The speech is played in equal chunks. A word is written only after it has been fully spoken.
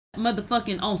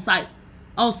motherfucking on site.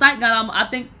 On site got, I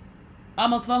think,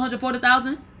 almost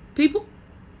 440,000 people.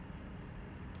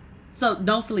 So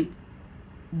don't sleep.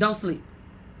 Don't sleep.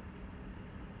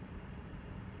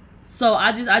 So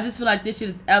I just feel like this shit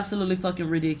is absolutely fucking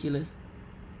ridiculous.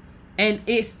 And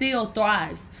it still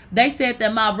thrives. They said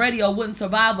that Mob Radio wouldn't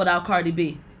survive without Cardi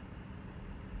B.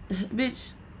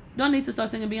 Bitch, don't need to start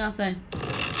singing Beyonce.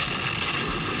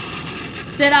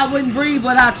 Said I wouldn't breathe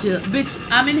without you. Bitch,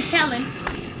 I'm inhaling.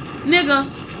 Nigga.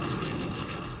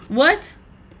 What?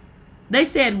 They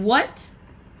said what?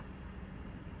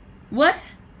 What?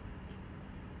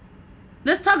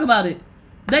 Let's talk about it.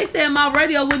 They said my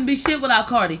radio wouldn't be shit without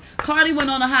Cardi. Cardi went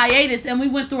on a hiatus and we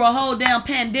went through a whole damn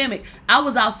pandemic. I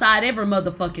was outside every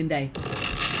motherfucking day.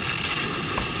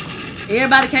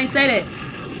 Everybody can't say that.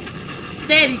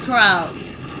 Steady crowd.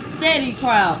 Steady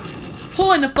crowd.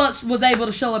 Who in the fuck was able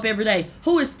to show up every day?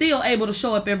 Who is still able to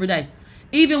show up every day?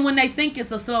 Even when they think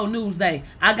it's a slow news day,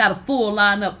 I got a full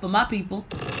lineup for my people.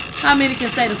 How many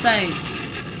can say the same?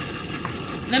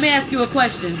 Let me ask you a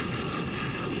question.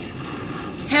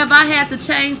 Have I had to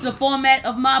change the format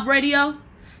of Mob Radio?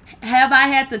 Have I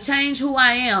had to change who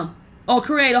I am? Or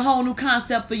create a whole new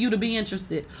concept for you to be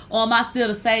interested? Or am I still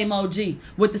the same OG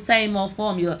with the same old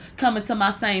formula, coming to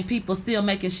my same people, still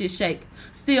making shit shake,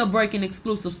 still breaking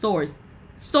exclusive stories?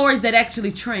 Stories that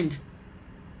actually trend.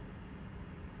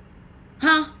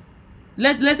 Huh?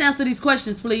 Let's answer these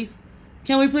questions, please.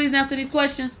 Can we please answer these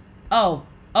questions? Oh,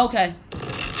 okay.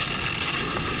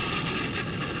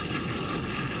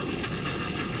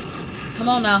 Come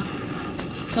on now.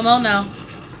 Come on now.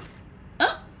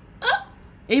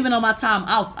 Even on my time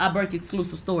off, I break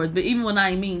exclusive stories. But even when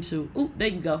I ain't mean to. Ooh, there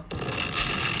you go.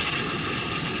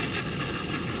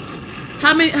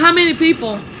 How many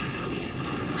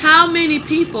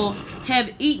people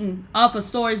have eaten off of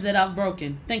stories that I've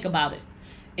broken? Think about it.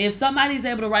 If somebody's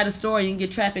able to write a story and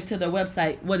get traffic to their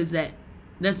website, what is that?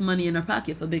 That's money in their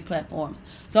pocket for big platforms.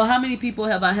 So how many people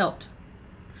have I helped?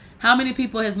 How many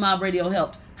people has Mob Radio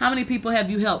helped? How many people have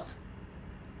you helped?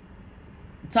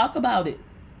 Talk about it.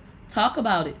 Talk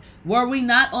about it. Were we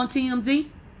not on TMZ?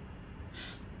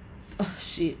 Oh,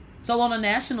 shit. So on a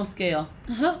national scale.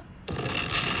 Let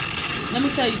me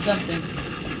tell you something.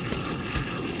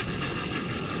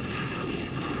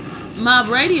 Mob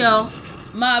Radio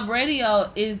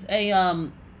is a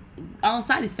on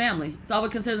site is family. So I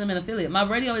would consider them an affiliate. Mob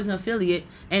Radio is an affiliate,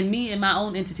 and me and my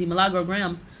own entity, Milagro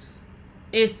Grams,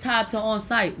 is tied to On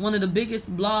Site, one of the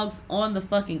biggest blogs on the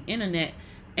fucking internet.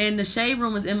 And the Shade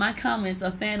Room is in my comments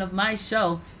a fan of my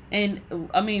show. And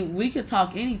I mean, we could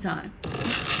talk anytime.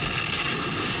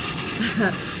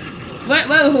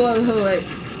 wait.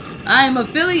 I am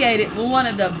affiliated with one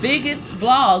of the biggest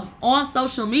blogs on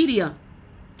social media.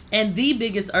 And the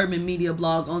biggest urban media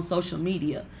blog on social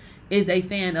media is a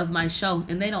fan of my show.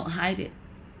 And they don't hide it.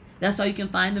 That's why you can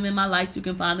find them in my likes. You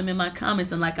can find them in my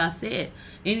comments. And like I said,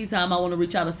 anytime I want to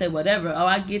reach out or say whatever, or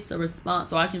I get a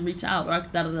response, or I can reach out, or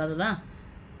da-da-da-da-da.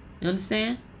 You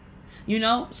understand? You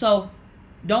know? So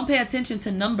don't pay attention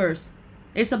to numbers.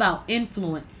 It's about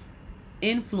influence.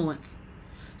 Influence.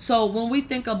 So when we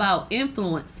think about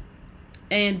influence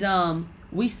and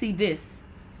we see this,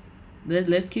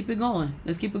 let's keep it going.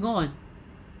 Let's keep it going.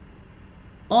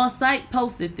 On Site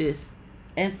posted this.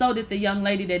 And so did the young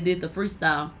lady that did the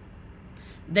freestyle.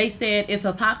 They said if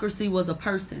hypocrisy was a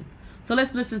person. So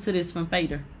let's listen to this from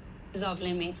Fader. Off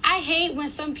limit. I hate when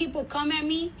some people come at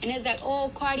me and it's like, oh,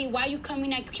 Cardi, why you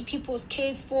coming at people's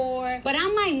kids for? But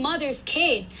I'm my mother's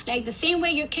kid. Like the same way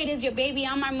your kid is your baby,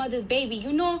 I'm my mother's baby.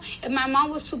 You know, if my mom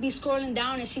was to be scrolling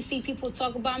down and she see people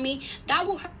talk about me, that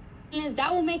will hurt her feelings.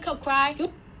 That will make her cry.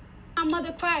 You my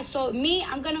mother cry. So me,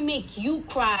 I'm gonna make you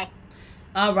cry.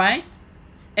 All right.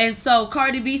 And so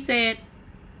Cardi B said,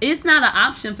 it's not an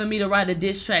option for me to write a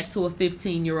diss track to a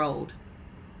 15-year-old.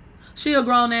 She a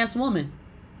grown-ass woman.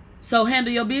 So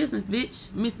handle your business,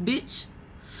 bitch. Miss Bitch.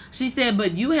 She said,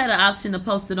 but you had an option to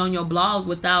post it on your blog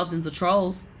with thousands of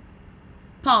trolls.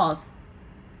 Pause.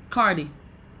 Cardi.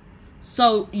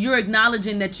 So you're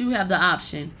acknowledging that you have the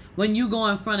option when you go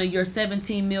in front of your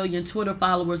 17 million Twitter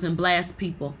followers and blast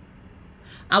people.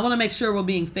 I want to make sure we're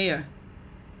being fair.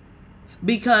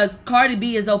 Because Cardi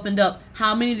B has opened up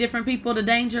how many different people to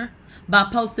danger by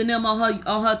posting them on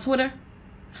her Twitter?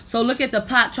 So look at the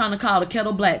pot trying to call the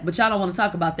kettle black. But y'all don't want to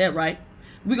talk about that, right?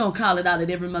 We're going to call it out at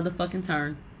every motherfucking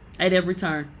turn. At every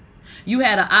turn. You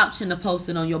had an option to post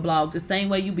it on your blog the same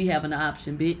way you be having an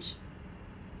option, bitch.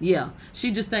 Yeah.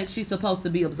 She just thinks she's supposed to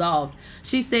be absolved.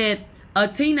 She said, a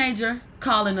teenager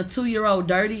calling a 2-year-old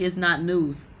dirty is not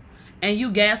news. And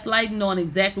you gaslighting on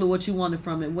exactly what you wanted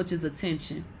from it, which is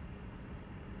attention.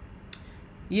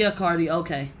 Yeah, Cardi,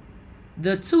 okay.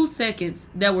 the 2 seconds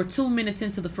that were 2 minutes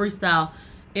into the freestyle,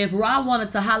 if Ra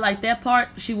wanted to highlight that part,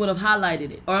 she would have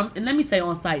highlighted it. Or and let me say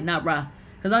on site, not Ra,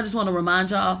 because I just want to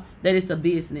remind y'all that it's a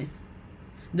business.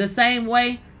 The same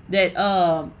way that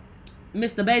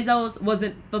Mr. Bezos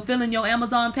wasn't fulfilling your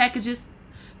Amazon packages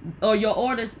or your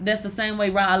orders, that's the same way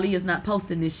Ra Ali is not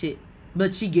posting this shit,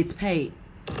 but she gets paid.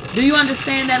 Do you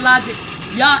understand that logic?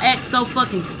 Y'all act so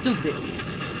fucking stupid.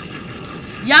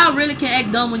 Y'all really can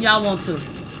act dumb when y'all want to.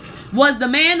 Was the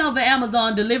man over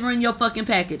Amazon delivering your fucking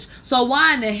package? So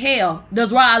why in the hell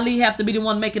does Ra Ali have to be the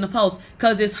one making the post?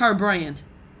 Because it's her brand.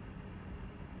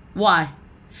 Why?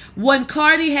 When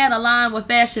Cardi had a line with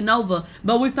Fashion Nova,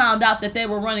 but we found out that they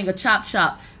were running a chop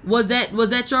shop, was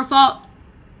that your fault?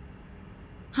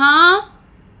 Huh?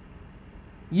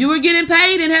 You were getting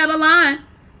paid and had a line,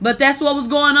 but that's what was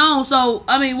going on. So,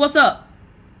 I mean, what's up?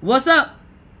 What's up?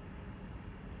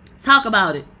 Talk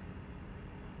about it.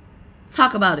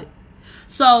 Talk about it.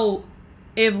 So,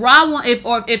 if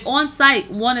if On Site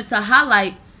wanted to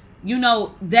highlight, you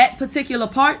know, that particular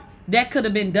part, that could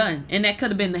have been done, and that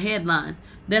could have been the headline.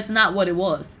 That's not what it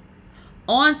was.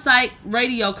 On Site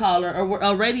radio caller or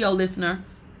a radio listener,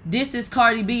 this is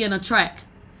Cardi B in a track.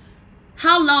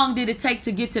 How long did it take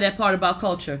to get to that part about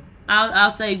culture?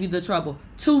 I'll save you the trouble.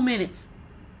 2 minutes.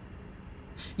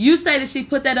 You say that she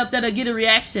put that up there to get a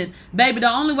reaction. Baby,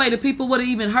 the only way the people would have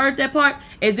even heard that part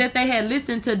is if they had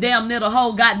listened to damn near the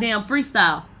whole goddamn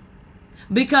freestyle.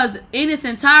 Because in its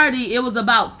entirety, it was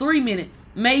about 3 minutes.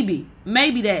 Maybe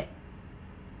that.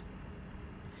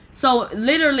 So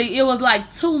literally, it was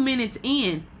like 2 minutes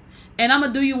in. And I'm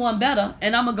going to do you one better,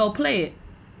 and I'm going to go play it.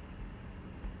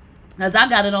 Because I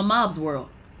got it on Mob's World.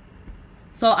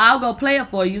 So I'll go play it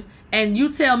for you, and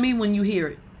you tell me when you hear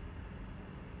it.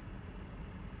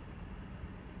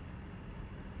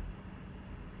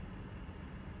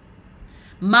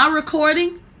 My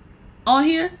recording on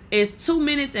here is 2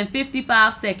 minutes and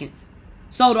 55 seconds.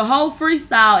 So the whole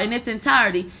freestyle in its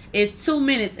entirety is 2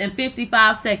 minutes and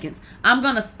 55 seconds. I'm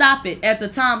going to stop it at the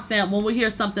timestamp when we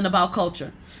hear something about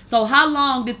culture. So how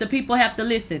long did the people have to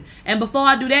listen? And before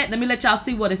I do that, let me let y'all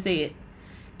see what it said.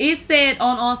 It said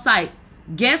on site,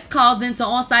 guest calls into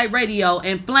On Site radio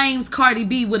and flames Cardi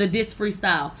B with a diss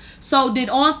freestyle. So did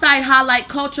On Site highlight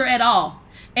culture at all?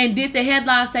 And did the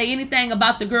headline say anything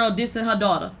about the girl dissing her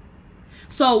daughter?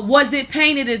 So was it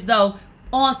painted as though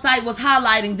On Site was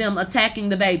highlighting them attacking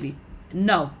the baby?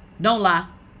 No, don't lie.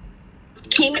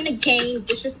 Came in the game,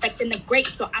 disrespecting the great,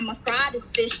 so I'ma fry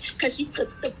this fish, cause she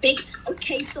took the bait.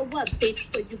 Okay, so what,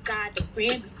 bitch? So you got a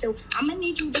brand, but still, I'ma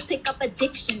need you to pick up a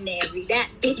dictionary. That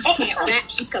bitch can't rap,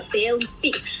 she could barely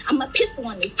speak. I'ma piss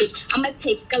on this bitch, I'ma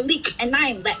take a leak, and I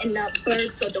ain't letting up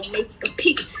birds, so don't make a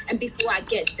peek. And before I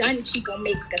get done, she gon'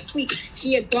 make a tweet.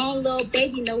 She a grown little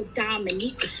baby, no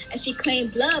Dominique, and she claim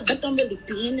blood, but don't really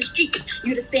be in the street.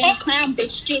 You the same clown,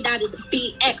 bitch, straight out of the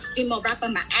BX. Female rapper,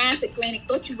 my ass, Atlantic,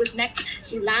 thought you was next.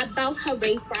 She lied about her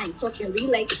race, I ain't talking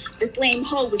relay. This lame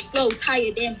hoe is slow,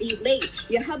 tired, and delayed.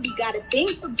 Your hubby got a thing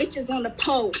for bitches on the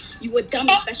pole. You a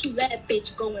dummy, special ed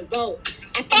bitch, go and roll.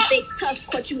 Acting fake tough,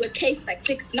 caught you a case like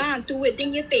 6'9", threw it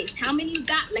in your face. How many you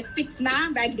got? Like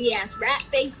 6'9", raggedy ass, rat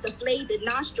face, deflated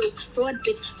nostrils, fraud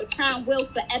bitch. The crown will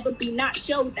forever be not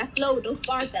shows that flow, those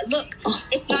bars that look.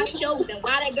 It's not shows, and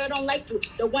why that girl don't like you?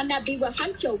 The one that be with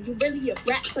Huncho, you really a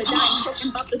brat, but I ain't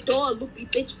talking about the door. Loopy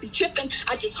bitch be tripping,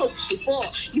 I just hope she fall.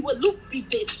 You a loopy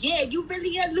bitch, yeah, you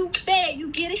really a loop. You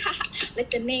get it, haha.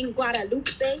 Like the name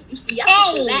Guadalupe. You see,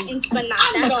 I speak Latin, but not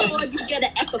that hard. You get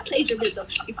an F for plagiarism.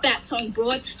 You fat tongue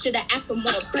broad, should have asked for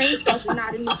more brain cells,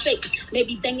 not in your face.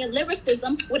 Maybe then your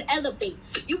lyricism would elevate.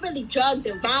 You really drugged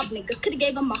and robbed niggas, could've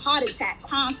gave them a heart attack.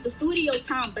 Crimes for studio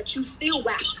time, but you still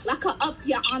whack. Lock her up,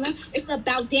 your honor, it's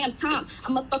about damn time.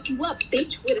 I'ma fuck you up,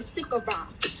 bitch, with a sicker rhyme.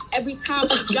 Every time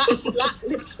she drops, she lock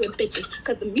lips with bitches.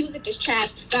 Cause the music is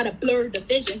trash, gotta blur the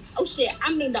vision. Oh shit,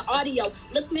 I mean the audio.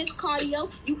 Look, Miss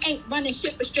Cardio, you ain't running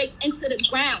shit but straight into the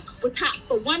ground. Was hot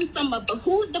for one summer, but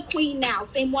who's the queen now?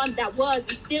 Same one that was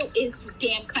and still is, you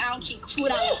damn clown. She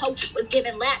chewed out a hoe, was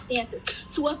giving lap dances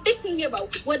to a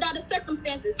 15-year-old without the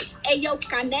circumstances. Ayo,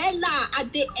 Canela, I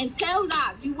didn't tell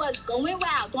lies. You was going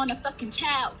wild on a fucking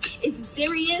child. Is you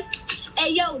serious?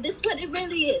 Ayo, this what it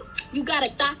really is. You got a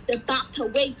doctor, bopped her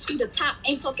way to the top.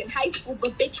 Ain't talking high school,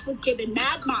 but bitch was giving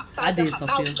mad mops. I did her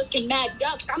mouth looking mad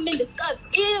yuck. I'm in disgust.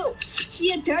 Ew,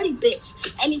 she a dirty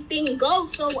bitch. Anything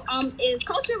goes. So is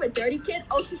Culture a dirty kid?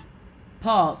 Oh, she's...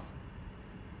 Pause.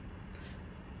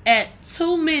 At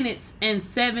 2 minutes and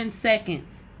 7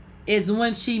 seconds is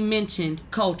when she mentioned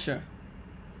Culture.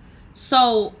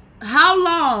 So how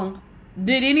long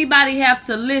did anybody have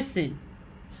to listen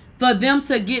for them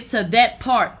to get to that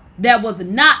part that was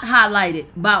not highlighted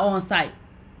by On Site.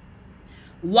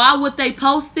 Why would they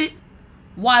post it?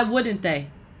 Why wouldn't they?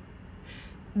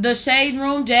 The Shade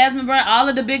Room, Jasmine Brand, all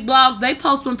of the big blogs, they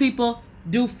post when people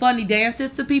do funny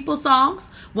dances to people's songs,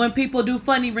 when people do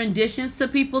funny renditions to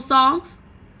people's songs,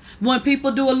 when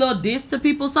people do a little diss to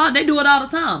people's songs. They do it all the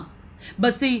time.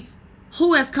 But see,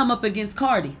 who has come up against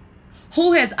Cardi?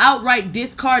 Who has outright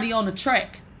dissed Cardi on the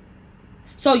track?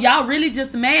 So y'all really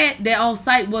just mad that On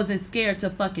Site wasn't scared to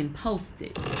fucking post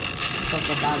it. Fuck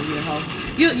up out of here, ho.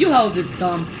 You hoes is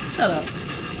dumb. Shut up.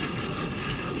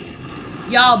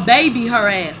 Y'all baby her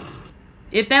ass.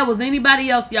 If that was anybody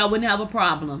else, y'all wouldn't have a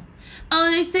problem. Oh,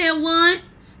 they said what?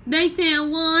 They said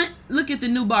what? Look at the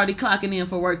new Barty clocking in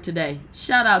for work today.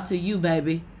 Shout out to you,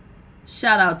 baby.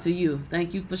 Shout out to you.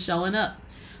 Thank you for showing up.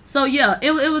 So, yeah,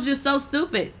 it was just so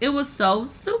stupid. It was so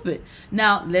stupid.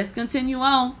 Now, let's continue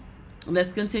on.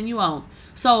 Let's continue on.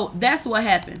 So, that's what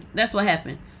happened. That's what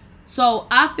happened. So,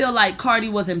 I feel like Cardi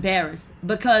was embarrassed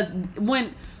because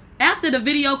after the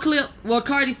video clip where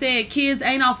Cardi said kids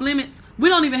ain't off limits, we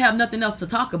don't even have nothing else to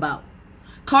talk about.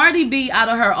 Cardi B, out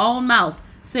of her own mouth,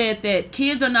 said that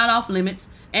kids are not off limits,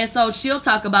 and so she'll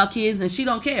talk about kids and she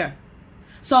don't care.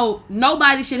 So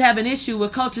nobody should have an issue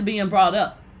with culture being brought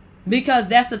up because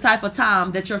that's the type of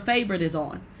time that your favorite is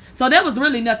on. So there was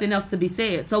really nothing else to be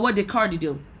said. So what did Cardi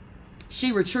do?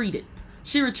 She retreated.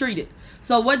 She retreated.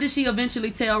 So what did she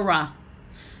eventually tell Ra?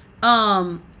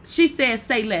 She said,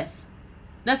 say less.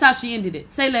 That's how she ended it.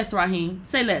 Say less, Raheem.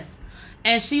 Say less.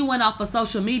 And she went off of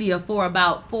social media for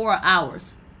about 4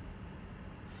 hours.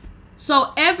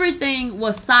 So everything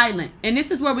was silent. And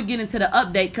this is where we get into the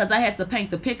update because I had to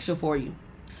paint the picture for you.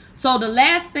 So the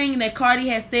last thing that Cardi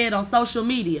had said on social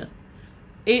media,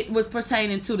 it was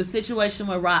pertaining to the situation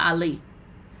with Ra Ali.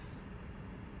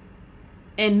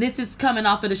 And this is coming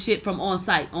off of the shit from On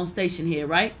Site, on Station Head,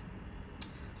 right?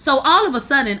 So all of a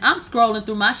sudden, I'm scrolling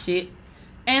through my shit,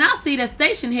 and I see that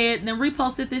Station Head then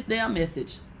reposted this damn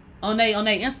message on their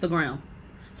Instagram.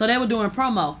 So they were doing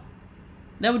promo.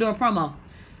 They were doing promo.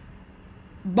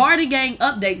 Barty Gang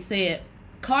Update said,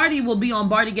 Cardi will be on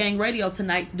Barty Gang Radio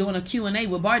tonight doing a Q&A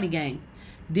with Barty Gang.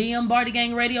 DM Barty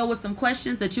Gang Radio with some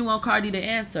questions that you want Cardi to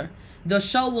answer. The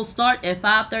show will start at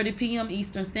 5:30 p.m.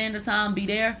 Eastern Standard Time. Be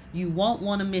there. You won't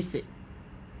want to miss it.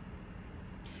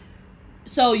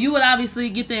 So you would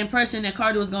obviously get the impression that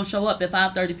Cardi was going to show up at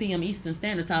 5:30 p.m. Eastern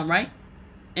Standard Time, right?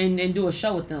 And do a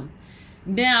show with them.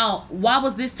 Now, why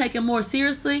was this taken more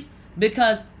seriously?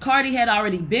 Because Cardi had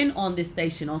already been on this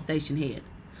station, on Station Head.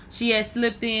 She had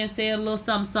slipped in, said a little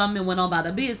something, and went on about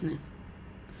her business.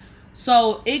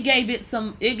 So it gave it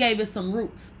some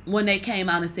roots when they came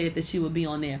out and said that she would be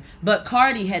on there. But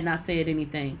Cardi had not said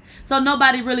anything. So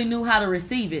nobody really knew how to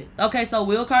receive it. Okay, so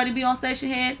will Cardi be on Station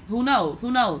Head? Who knows? Who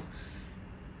knows?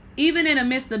 Even in the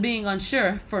midst of being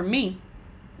unsure, for me,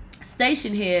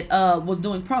 Station Head was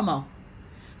doing promo.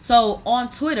 So on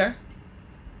Twitter,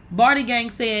 Barty Gang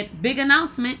said, big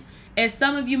announcement. As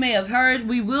some of you may have heard,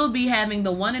 we will be having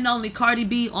the one and only Cardi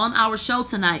B on our show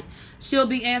tonight. She'll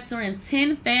be answering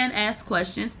 10 fan-asked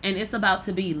questions, and it's about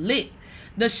to be lit.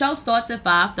 The show starts at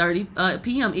 5:30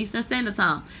 p.m. Eastern Standard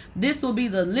Time. This will be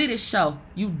the littest show.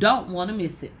 You don't want to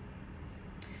miss it.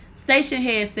 Station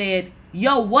Head said,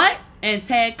 yo, what? And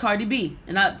tagged Cardi B.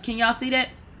 And can y'all see that?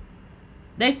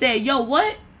 They said, yo,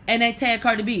 what? And they tagged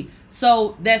Cardi B.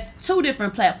 So that's 2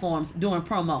 different platforms doing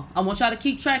promo. I want y'all to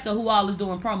keep track of who all is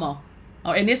doing promo.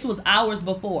 And this was hours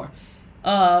before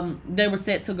they were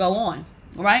set to go on.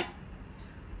 Right?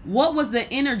 What was the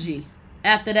energy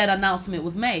after that announcement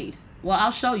was made? Well,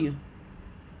 I'll show you.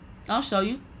 I'll show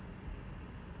you.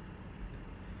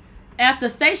 After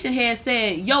Station Head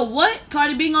said, yo, what?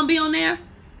 Cardi B gonna be on there?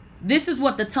 This is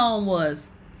what the tone was.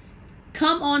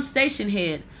 Come on, Station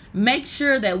Head. Make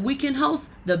sure that we can host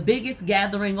the biggest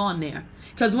gathering on there.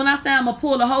 Because when I say I'm going to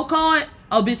pull the whole card,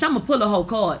 oh, bitch, I'm going to pull the whole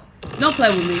card. Don't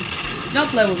play with me. Don't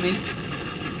play with me.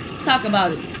 Talk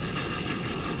about it.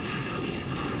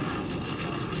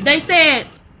 They said,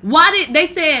 they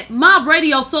said Mob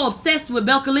Radio so obsessed with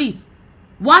Belcalis.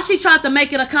 Why she tried to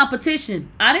make it a competition?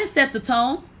 I didn't set the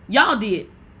tone. Y'all did.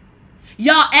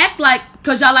 Y'all act like,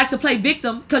 because y'all like to play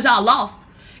victim, because y'all lost.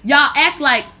 Y'all act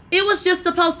like it was just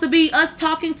supposed to be us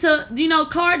talking to,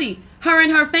 Cardi, her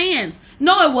and her fans.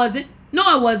 No, it wasn't.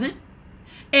 No, it wasn't.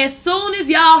 As soon as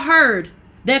y'all heard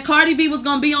that Cardi B was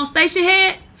going to be on Station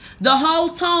Head, the whole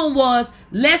tone was,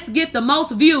 let's get the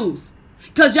most views.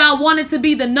 Because y'all wanted to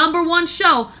be the #1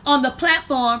 show on the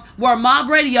platform where Mob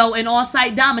Radio and On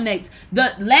Site dominates.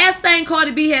 The last thing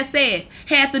Cardi B had said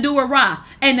had to do with Ra.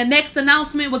 And the next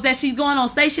announcement was that she's going on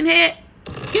Station Head.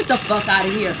 Get the fuck out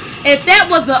of here. If that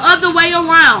was the other way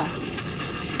around,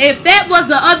 If that was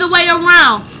the other way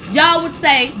around, y'all would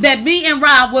say that me and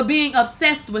Rob were being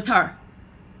obsessed with her.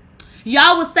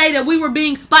 Y'all would say that we were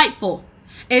being spiteful.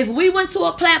 If we went to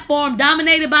a platform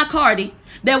dominated by Cardi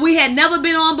that we had never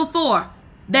been on before,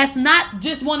 that's not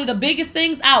just one of the biggest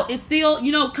things out, it's still,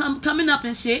 you know, coming up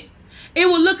and shit, it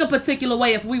would look a particular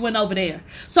way if we went over there.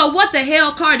 So what the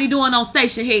hell Cardi doing on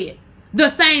Station Head? The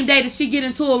same day that she get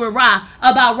into it with Ra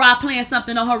about Ra playing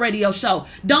something on her radio show.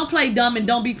 Don't play dumb and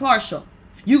don't be partial.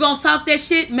 You gonna talk that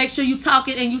shit, make sure you talk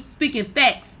it and you speaking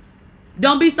facts.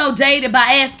 Don't be so jaded by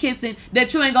ass kissing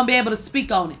that you ain't gonna be able to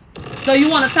speak on it. So you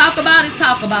want to talk about it,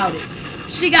 talk about it.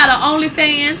 She got her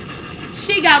OnlyFans.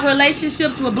 She got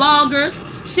relationships with bloggers.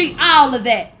 She, all of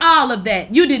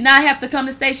that. You did not have to come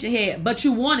to Station Head, but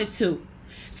you wanted to.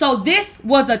 So this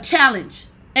was a challenge.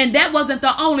 And that wasn't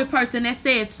the only person that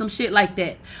said some shit like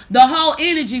that. The whole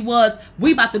energy was,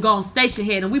 we about to go on Station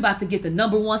Head and we about to get the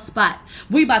 #1 spot.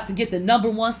 We about to get the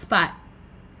 #1 spot.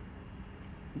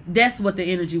 That's what the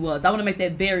energy was. I want to make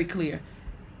that very clear.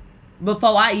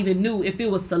 Before I even knew if it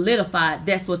was solidified,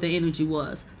 that's what the energy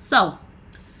was. So,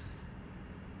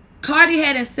 Cardi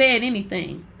hadn't said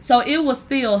anything. So, it was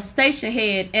still Station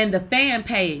Head and the fan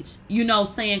page, you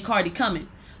know, saying Cardi coming.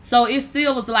 So, it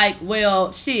still was like,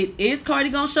 well, shit, is Cardi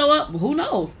gonna show up? Well, who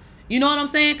knows? You know what I'm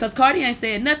saying? Because Cardi ain't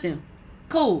said nothing.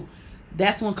 Cool.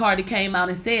 That's when Cardi came out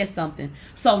and said something.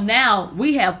 So, now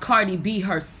we have Cardi B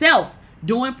herself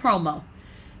doing promo.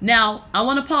 Now, I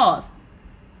want to pause.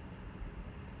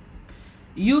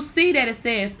 You see that it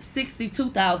says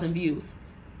 62,000 views.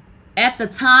 At the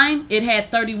time, it had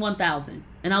 31,000.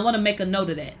 And I want to make a note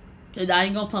of that. Because I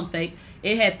ain't going to pump fake.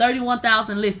 It had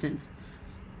 31,000 listens.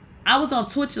 I was on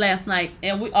Twitch last night.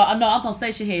 And I was on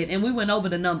Station Head. And we went over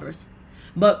the numbers.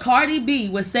 But Cardi B,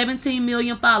 with 17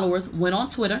 million followers, went on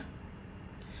Twitter.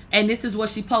 And this is what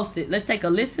she posted. Let's take a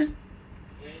listen.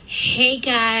 Hey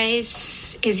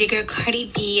guys, it's your girl Cardi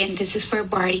B, and this is for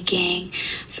Bardi Gang.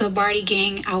 So Bardi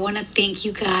Gang, I want to thank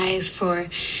you guys for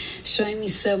showing me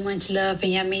so much love,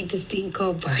 and y'all made this thing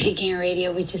called Bardi Gang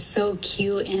Radio, which is so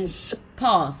cute and so...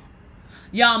 Pause.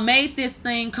 Y'all made this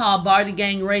thing called Bardi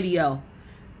Gang Radio,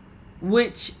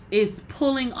 which is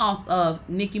pulling off of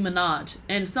Nicki Minaj.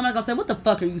 And somebody gonna say, what the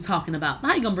fuck are you talking about?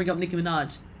 How you gonna bring up Nicki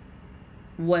Minaj?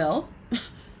 Well...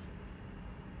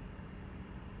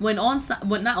 When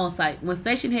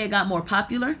Station Head got more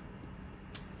popular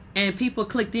and people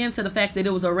clicked into the fact that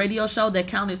it was a radio show that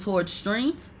counted towards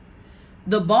streams,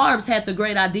 the Barbs had the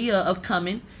great idea of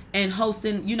coming and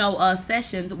hosting, you know,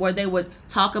 sessions where they would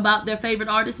talk about their favorite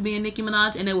artist, being Nicki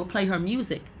Minaj, and they would play her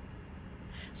music.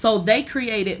 So they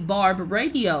created Barb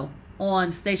Radio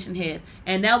on Station Head,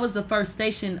 and that was the first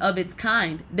station of its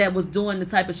kind that was doing the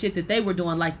type of shit that they were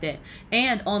doing like that,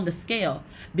 and on the scale,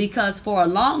 because for a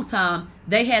long time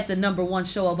they had the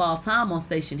 #1 show of all time on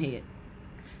Station Head.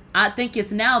 I think it's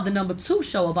now the #2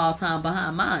 show of all time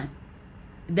behind mine.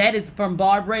 That is from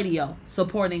Barb Radio,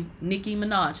 supporting Nicki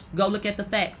Minaj. Go look at the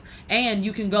facts, and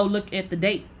you can go look at the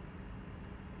date.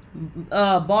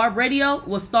 Barb Radio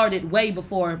was started way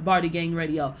before Bardi Gang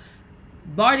Radio.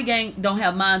 Bardi Gang don't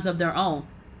have minds of their own.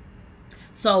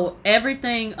 So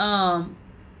everything,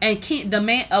 and Ken, the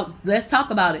man, let's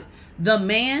talk about it. The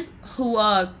man who,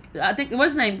 I think,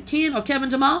 what's his name, Ken or Kevin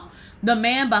Jamal? The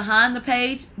man behind the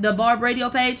page, the Barb Radio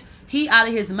page, he out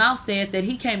of his mouth said that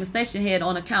he came to Station Head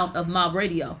on account of Mob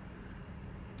Radio.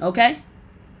 Okay?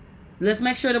 Let's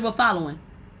make sure that we're following.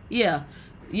 Yeah,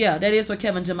 that is what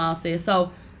Kevin Jamal said.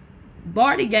 So,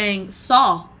 Bardi Gang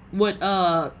saw what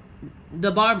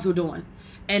the Barbs were doing,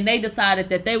 and they decided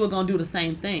that they were going to do the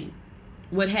same thing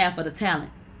with half of the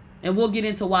talent. And we'll get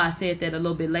into why I said that a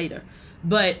little bit later.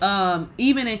 But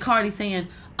even in Cardi saying,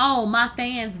 oh, my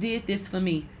fans did this for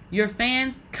me. Your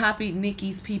fans copied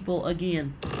Nicki's people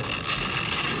again.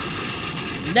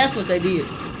 That's what they did.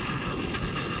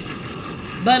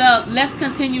 But let's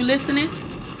continue listening.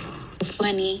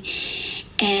 Funny.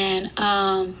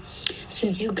 And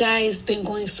since you guys been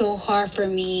going so hard for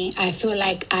me, I feel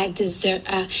like I deserve,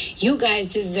 you guys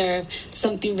deserve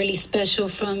something really special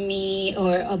from me,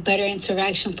 or a better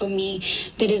interaction from me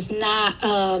that is not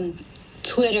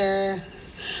Twitter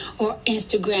or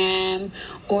Instagram,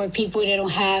 or people that don't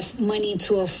have money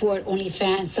to afford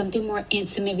OnlyFans, something more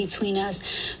intimate between us.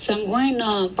 So I'm going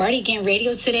to Bardi Gang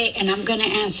Radio today, and I'm going to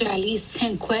answer at least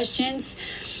 10 questions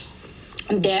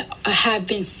that have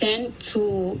been sent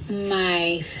to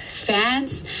my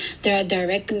fans that are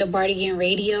directing the Bardi Gang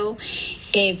Radio.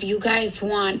 If you guys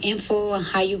want info on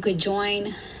how you could join,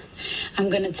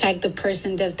 I'm going to tag the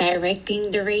person that's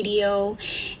directing the radio.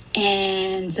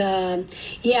 And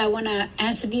yeah, I want to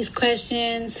answer these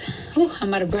questions. Whew,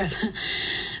 I'm out of breath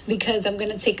because I'm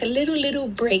going to take a little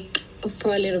break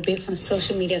for a little bit from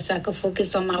social media so I can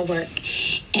focus on my work.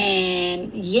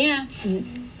 And yeah,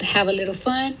 have a little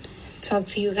fun. Talk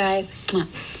to you guys.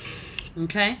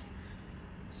 Okay.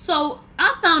 So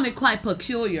I found it quite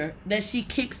peculiar that she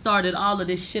kickstarted all of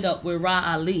this shit up with Ra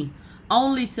Ali,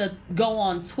 only to go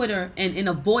on Twitter and in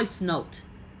a voice note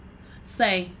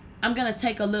say, I'm going to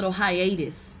take a little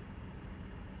hiatus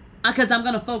because I'm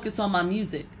going to focus on my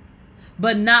music.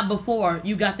 But not before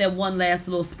you got that one last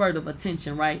little spurt of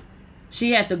attention, right?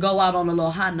 She had to go out on a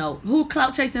little high note. Who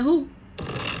clout chasing who?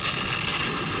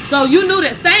 So you knew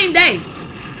that same day.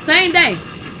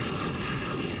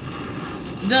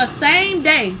 The same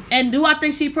day. And do I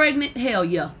think she pregnant? Hell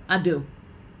yeah, I do.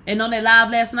 And on that live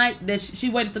last night, that she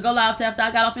waited to go live till after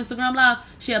I got off Instagram Live,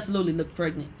 she absolutely looked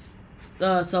pregnant.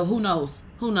 So who knows?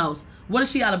 Who knows? What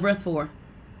is she out of breath for?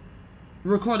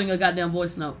 Recording a goddamn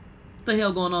voice note. What the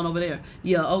hell going on over there?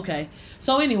 Yeah, okay.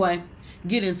 So anyway,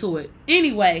 get into it.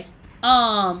 Anyway,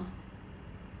 yeah.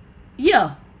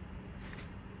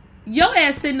 Your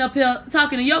ass sitting up here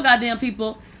talking to your goddamn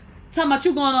people, talking about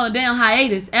you going on a damn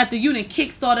hiatus after you done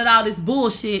kickstarted all this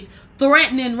bullshit,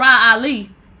 threatening Ra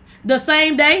Ali. The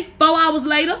same day, 4 hours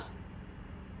later,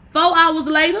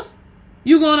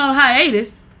 you going on a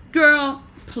hiatus. Girl,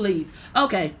 please.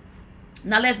 Okay,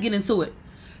 now let's get into it.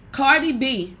 Cardi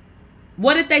B,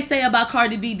 what did they say about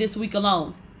Cardi B this week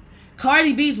alone?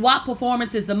 Cardi B's WAP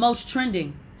performance is the most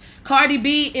trending. Cardi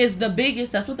B is the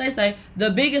biggest, that's what they say, the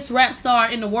biggest rap star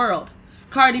in the world.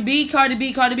 Cardi B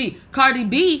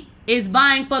is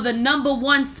vying for the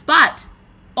 #1 spot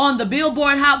on the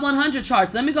Billboard Hot 100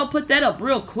 charts. Let me go put that up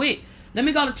real quick. Let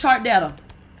me go to chart data,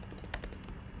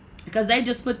 because they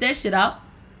just put that shit out.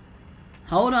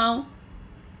 Hold on.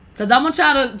 Because I want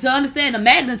y'all to understand the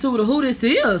magnitude of who this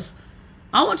is.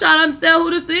 I want y'all to understand who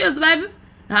this is, baby.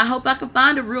 And I hope I can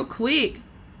find it real quick.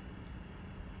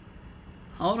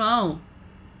 Hold on.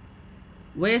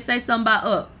 Where it say something about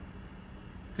up?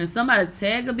 Can somebody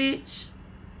tag a bitch?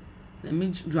 Let me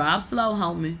drive slow,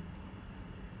 homie.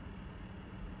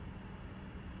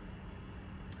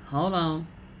 Hold on.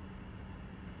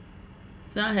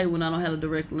 See, I hate when I don't have a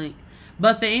direct link.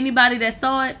 But for anybody that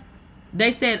saw it,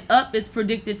 they said Up is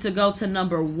predicted to go to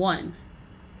 #1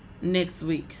 next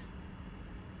week.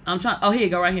 I'm trying. Oh, here you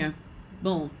go, right here.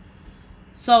 Boom.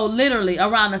 So literally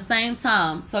around the same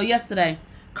time. So yesterday,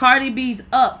 Cardi B's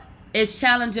Up is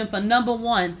challenging for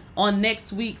 #1 on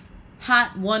next week's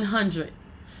Hot 100.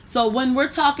 So when we're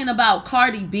talking about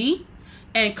Cardi B,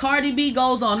 and Cardi B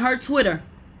goes on her Twitter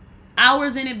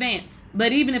hours in advance,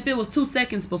 but even if it was 2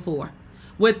 seconds before,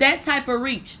 with that type of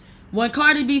reach, when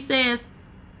Cardi B says,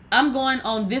 I'm going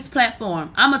on this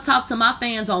platform, I'm going to talk to my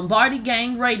fans on Bardi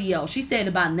Gang Radio. She said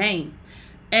it by name.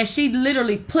 And she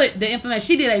literally put the information.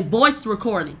 She did a voice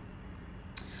recording.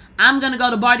 I'm going to go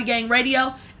to Bardi Gang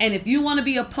Radio. And if you want to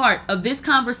be a part of this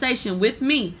conversation with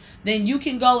me, then you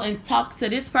can go and talk to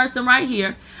this person right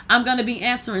here. I'm going to be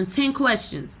answering 10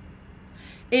 questions.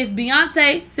 If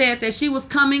Beyonce said that she was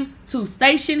coming to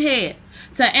Station Head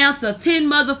to answer 10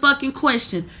 motherfucking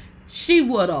questions, she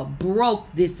would have broke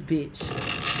this bitch.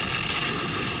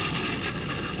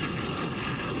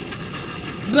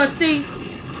 But see,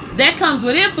 that comes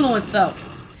with influence though.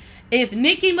 If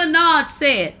Nicki Minaj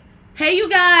said, hey you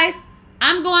guys,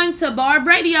 I'm going to Barb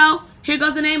Radio. Here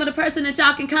goes the name of the person that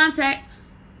y'all can contact.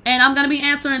 And I'm going to be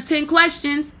answering 10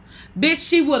 questions. Bitch,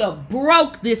 she would have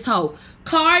broke this hoe.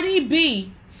 Cardi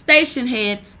B, Station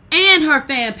Head, and her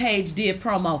fan page did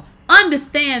promo.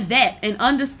 Understand that and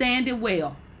understand it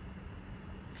well.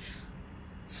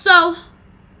 So,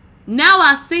 now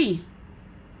I see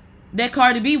that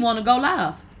Cardi B want to go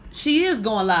live. She is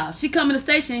going live. She coming to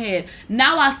Station Head.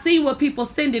 Now I see what people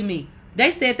sending me.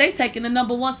 They said they taking the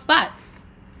 #1 spot.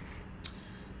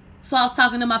 So I was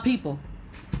talking to my people.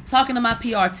 Talking to my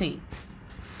PR team.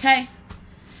 Okay?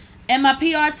 And my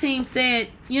PR team said,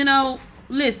 you know,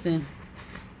 listen.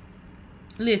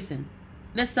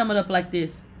 Let's sum it up like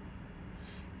this.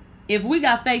 If we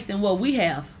got faith in what we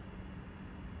have,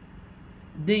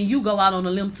 then you go out on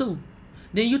a limb too.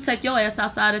 Then you take your ass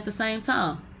outside at the same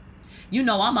time. You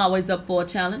know I'm always up for a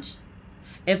challenge.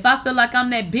 If I feel like I'm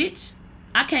that bitch,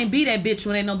 I can't be that bitch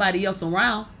when ain't nobody else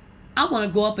around. I want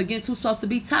to go up against who's supposed to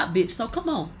be top bitch. So come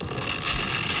on.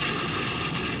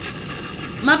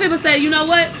 My people say, you know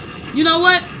what? You know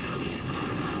what?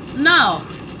 No.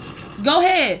 Go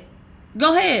ahead.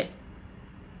 Go ahead.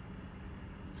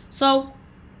 So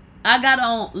I got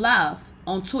on live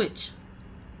on Twitch.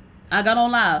 I got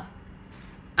on live.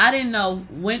 I didn't know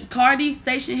when Cardi,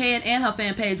 Station Head, and her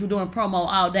fan page were doing promo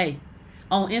all day.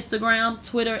 On Instagram,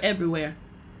 Twitter, everywhere.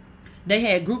 They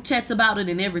had group chats about it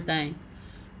and everything.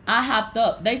 I hopped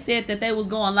up. They said that they was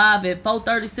going live at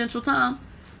 4:30 Central Time.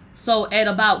 So at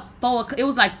about 4, it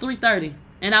was like 3:30.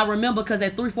 And I remember because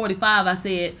at 3:45 I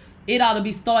said it ought to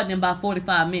be starting in about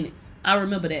 45 minutes. I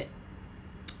remember that.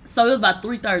 So it was about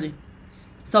 3:30.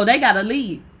 So they got a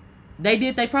lead. They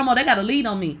did their promo. They got a lead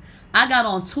on me. I got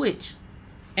on Twitch.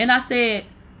 And I said,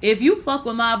 if you fuck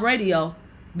with Mob Radio,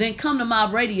 then come to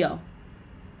Mob Radio.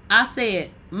 I said,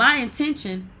 my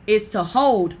intention is to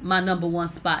hold my #1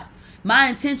 spot. My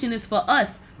intention is for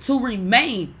us to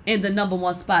remain in the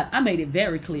 #1 spot. I made it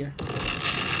very clear.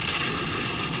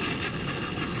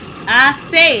 I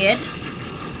said,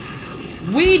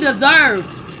 we deserve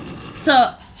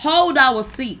to hold our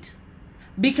seat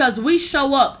because we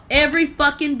show up every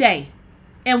fucking day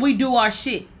and we do our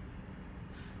shit.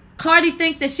 Cardi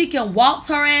think that she can waltz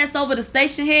her ass over the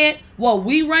station head while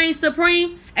we reign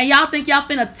supreme, and y'all think y'all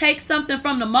finna take something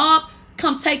from the mob?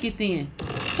 Come take it then.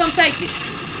 Come take it.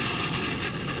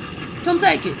 Come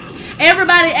take it.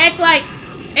 Everybody act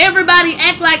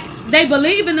like they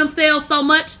believe in themselves so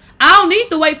much. I don't need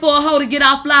to wait for a hoe to get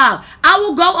off live. I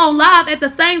will go on live at the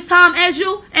same time as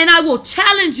you, and I will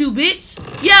challenge you, bitch.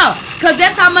 Yeah, because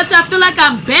that's how much I feel like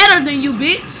I'm better than you,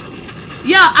 bitch.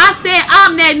 Yeah, I said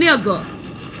I'm that nigga.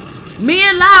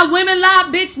 Men lie, women lie,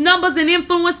 bitch. Numbers and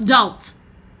influence don't.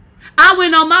 I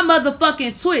went on my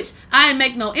motherfucking Twitch. I didn't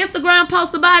make no Instagram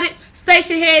post about it.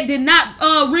 Station Head did not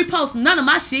repost none of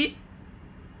my shit.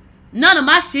 None of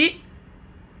my shit.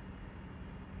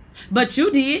 But you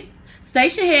did.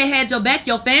 Station Head had your back.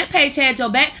 Your fan page had your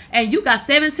back. And you got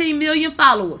 17 million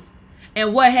followers.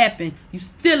 And what happened? You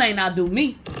still ain't outdo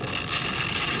me.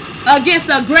 Against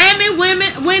a Grammy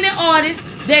winning artist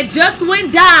that just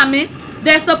went diamond.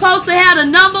 That's supposed to have the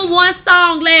 #1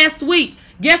 song last week.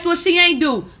 Guess what she ain't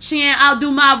do? She ain't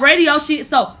outdo my radio.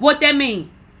 So what that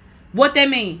mean? What that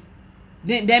mean?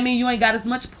 That mean you ain't got as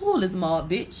much pull as Maud,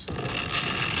 bitch.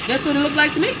 That's what it looked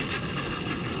like to me.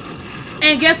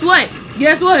 And guess what?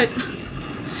 Guess what?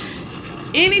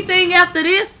 Anything after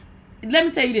this, let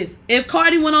me tell you this. If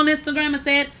Cardi went on Instagram and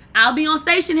said, I'll be on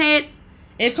Station Head.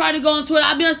 If Cardi go on Twitter,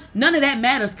 I'll be on. None of that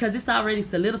matters because it's already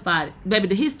solidified. Baby,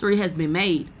 the history has been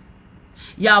made.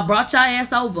 Y'all brought your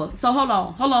ass over. So hold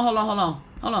on.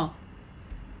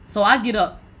 So I get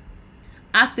up.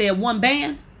 I said 1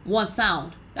 band, 1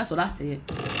 sound. That's what I said.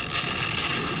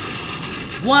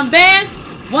 1 band,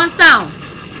 1 sound.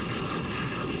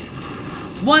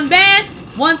 1 band,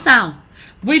 1 sound.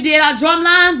 We did our drum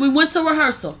line. We went to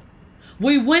rehearsal.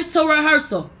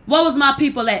 What was my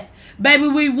people at? Baby,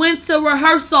 we went to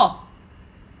rehearsal.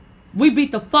 We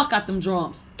beat the fuck out them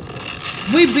drums.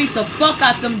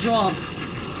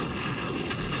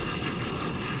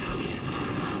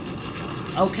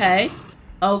 Okay.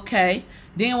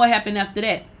 Then what happened after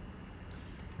that?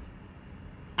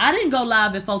 I didn't go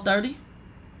live at 4:30.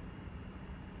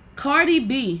 Cardi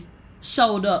B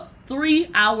showed up 3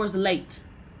 hours late.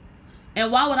 And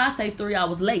why would I say 3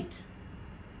 hours late?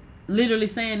 Literally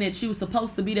saying that she was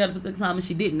supposed to be there at a particular time and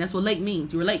she didn't. That's what late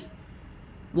means. You were late.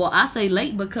 Well, I say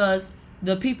late because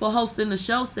the people hosting the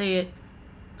show said,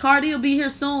 Cardi will be here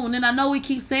soon. And I know we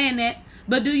keep saying that.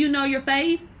 But do you know your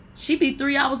fave? She be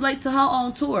 3 hours late to her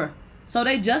own tour. So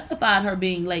they justified her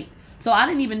being late. So I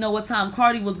didn't even know what time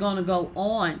Cardi was going to go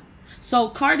on. So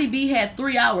Cardi B had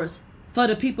 3 hours for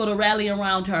the people to rally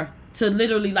around her. To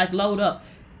literally like load up.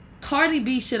 Cardi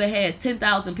B should have had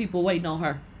 10,000 people waiting on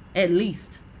her. At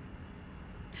least.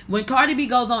 When Cardi B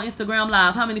goes on Instagram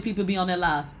Live, how many people be on that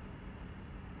live?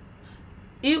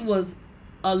 It was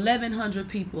 1,100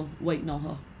 people waiting on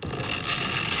her.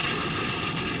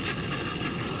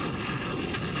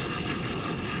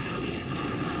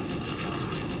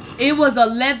 It was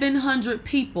 1,100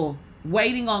 people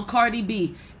waiting on Cardi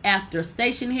B after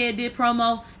Station Head did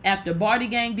promo, after Bardi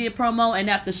Gang did promo, and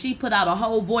after she put out a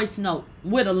whole voice note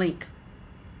with a link.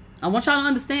 I want y'all to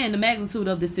understand the magnitude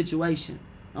of this situation,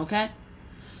 okay?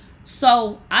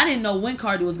 So I didn't know when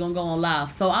Cardi was gonna go on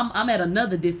live, so I'm at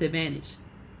another disadvantage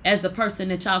as the person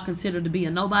that y'all consider to be a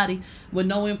nobody with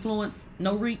no influence,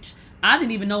 no reach. I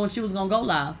didn't even know when she was gonna go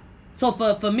live. So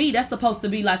for me, that's supposed to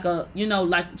be like a, you know,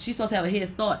 like she's supposed to have a head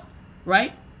start,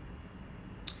 right?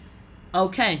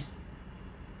 Okay.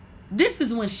 This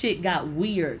is when shit got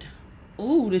weird.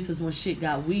 Ooh, this is when shit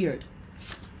got weird.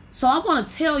 So I want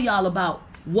to tell y'all about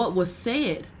what was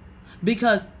said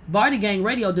because Bardi Gang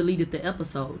Radio deleted the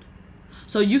episode.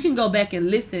 So you can go back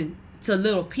and listen to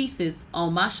little pieces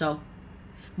on my show.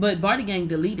 But Bardi Gang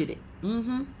deleted it.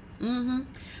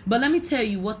 But let me tell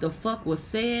you what the fuck was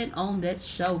said on that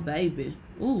show, baby.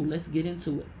 Ooh, let's get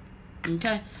into it.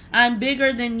 Okay? I'm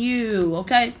bigger than you,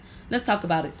 okay? Let's talk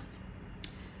about it.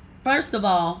 First of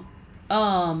all,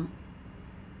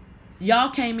 y'all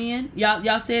came in.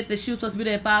 Y'all said that she was supposed to be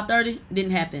there at 5:30.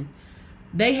 Didn't happen.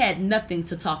 They had nothing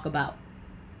to talk about.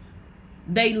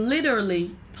 They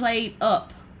literally played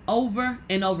up over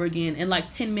and over again in like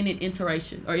 10-minute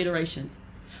iterations.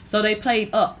 So they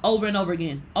played up over and over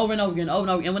again, over and over again, over and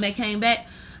over again. And when they came back,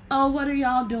 oh, what are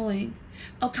y'all doing?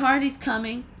 Oh, Cardi's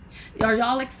coming. Are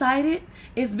y'all excited?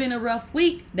 It's been a rough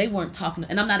week. They weren't talking,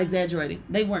 and I'm not exaggerating.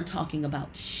 They weren't talking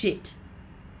about shit.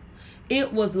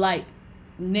 It was like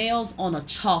nails on a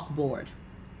chalkboard.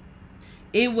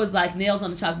 It was like nails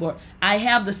on a chalkboard. I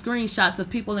have the screenshots of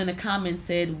people in the comments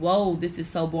said, whoa, this is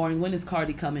so boring. When is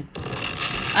Cardi coming?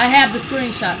 I have the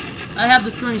screenshots.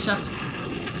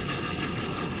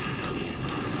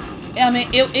 I mean,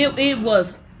 it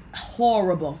was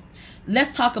horrible.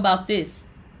 Let's talk about this.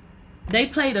 They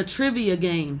played a trivia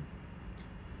game.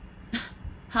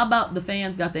 How about the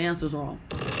fans got the answers wrong?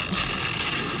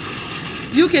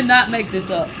 You cannot make this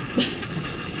up.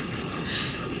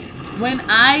 When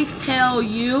I tell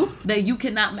you that you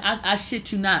cannot, I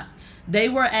shit you not. They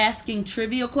were asking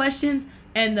trivia questions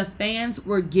and the fans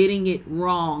were getting it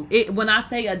wrong. When I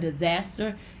say a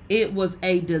disaster, it was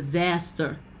a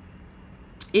disaster.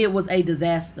 It was a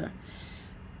disaster.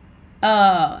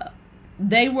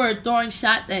 They were throwing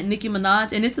shots at Nicki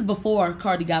Minaj, and this is before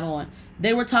Cardi got on.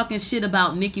 They were talking shit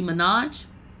about Nicki Minaj.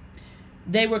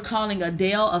 They were calling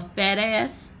Adele a fat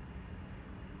ass.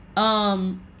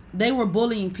 They were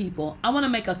bullying people. I want to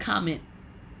make a comment.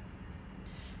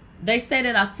 They say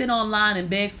that I sit online and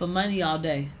beg for money all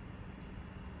day.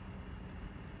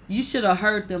 You should have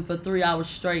heard them for 3 hours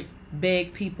straight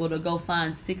beg people to go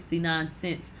find 69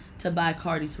 cents to buy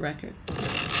Cardi's record.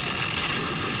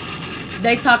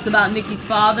 They talked about Nicki's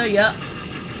father. Yep.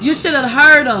 You should have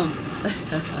heard them.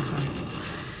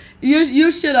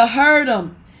 You should have heard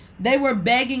them. They were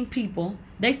begging people.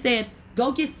 They said,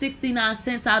 go get 69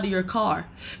 cents out of your car.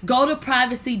 Go to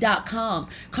privacy.com.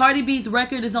 Cardi B's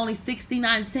record is only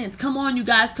 69 cents. Come on, you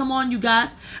guys. Come on, you guys.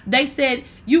 They said,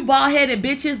 you bald-headed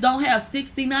bitches don't have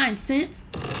 69 cents.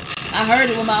 I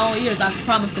heard it with my own ears. I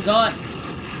promise to God.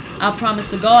 I promise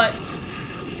to God.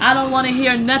 I don't want to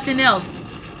hear nothing else.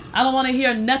 I don't want to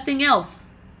hear nothing else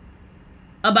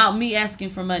about me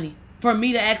asking for money. For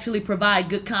me to actually provide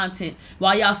good content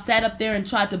while y'all sat up there and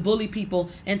tried to bully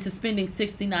people into spending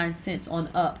 69 cents on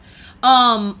up.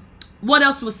 What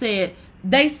else was said?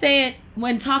 They said,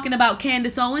 when talking about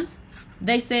Candace Owens,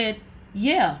 they said,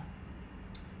 yeah.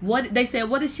 What they said,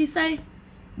 what did she say?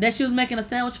 That she was making a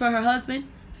sandwich for her husband?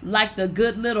 Like the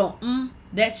good little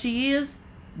that she is?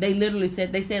 They literally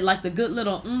said, they said like the good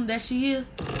little that she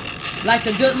is? Like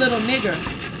the good little nigger.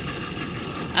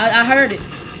 I heard it.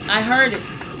 I heard it.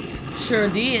 Sure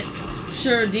did.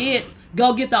 Sure did.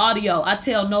 Go get the audio. I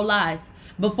tell no lies.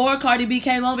 Before Cardi B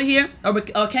came over here,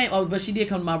 but she did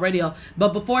come to my radio.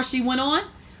 But before she went on,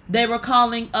 they were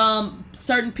calling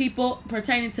certain people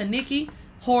pertaining to Nicki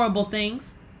horrible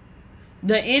things.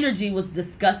 The energy was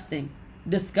disgusting.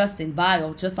 Disgusting,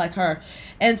 vile, just like her.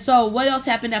 And so what else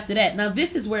happened after that? Now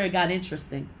this is where it got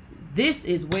interesting. This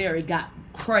is where it got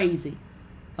crazy.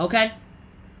 Okay?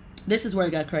 This is where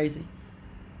it got crazy.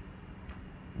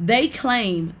 They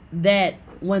claim that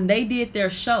when they did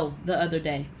their show the other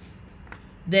day,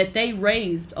 that they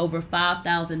raised over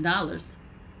 $5,000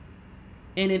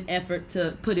 in an effort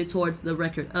to put it towards the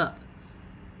record up.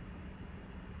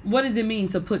 What does it mean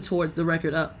to put towards the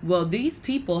record up? Well, these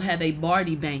people have a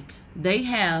Bardi Bank. They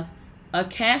have a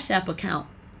Cash App account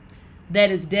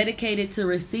that is dedicated to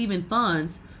receiving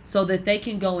funds so that they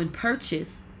can go and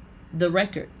purchase the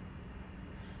record.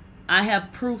 I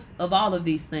have proof of all of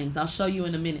these things. I'll show you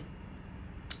in a minute.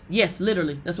 Yes,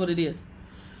 literally. That's what it is.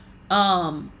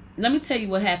 Let me tell you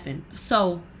what happened.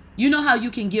 So, you know how you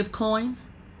can give coins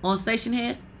on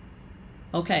Stationhead?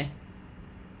 Okay.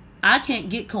 I can't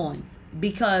get coins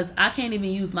because I can't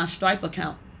even use my Stripe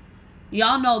account.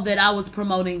 Y'all know that I was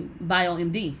promoting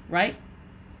BioMD, right?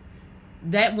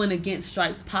 That went against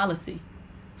Stripe's policy.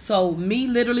 So, me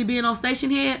literally being on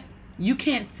Stationhead, you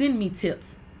can't send me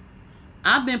tips.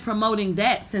 I've been promoting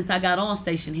that since I got on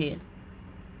Stationhead.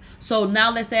 So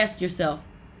now let's ask yourself.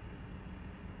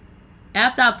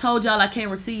 After I've told y'all I can't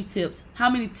receive tips,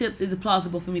 how many tips is it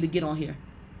plausible for me to get on here?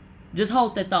 Just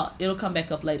hold that thought. It'll come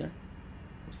back up later.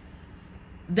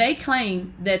 They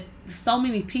claim that so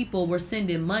many people were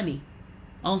sending money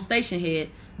on Stationhead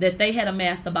that they had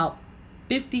amassed about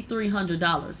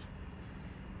 $5,300.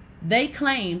 They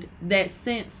claimed that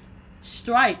since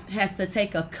Stripe has to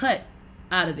take a cut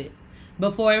out of it.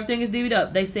 Before everything is divvied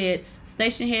up, they said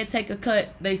station head take a cut.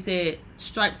 They said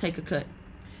Stripe take a cut.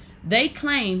 They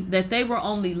claimed that they were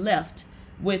only left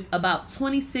with about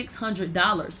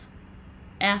 $2,600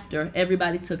 after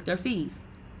everybody took their fees.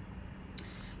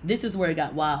 This is where it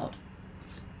got wild.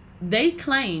 They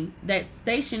claimed that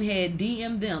station head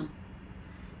DM'd them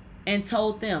and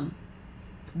told them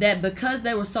that because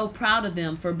they were so proud of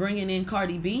them for bringing in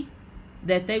Cardi B,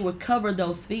 that they would cover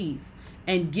those fees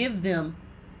and give them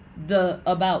the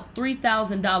about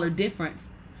 $3,000 difference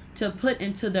to put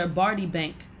into their Barty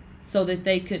bank so that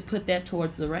they could put that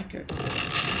towards the record.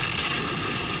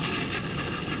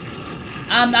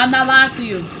 I'm not lying to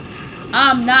you.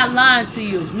 I'm not lying to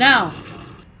you. Now,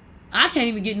 I can't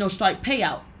even get no Stripe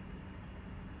payout.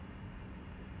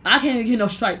 I can't even get no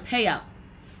Stripe payout.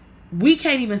 We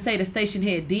can't even say the station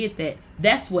head did that.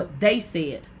 That's what they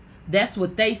said. That's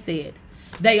what they said.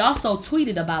 They also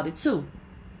tweeted about it too.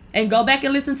 And go back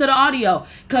and listen to the audio,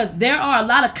 because there are a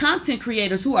lot of content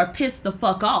creators who are pissed the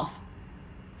fuck off.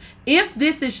 If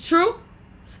this is true,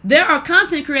 there are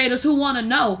content creators who want to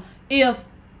know if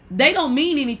they don't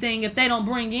mean anything if they don't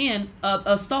bring in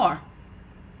a star.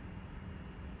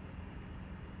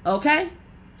 Okay?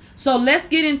 So let's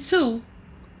get into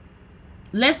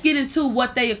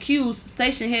what they accused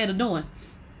station head of doing.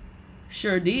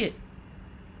 Sure did.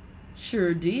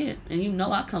 Sure did. And you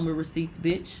know I come with receipts,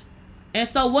 bitch. And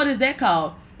so what is that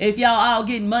called? If y'all all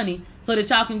getting money so that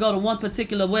y'all can go to one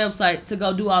particular website to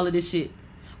go do all of this shit.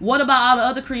 What about all the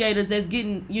other creators that's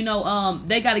getting, you know,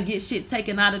 they got to get shit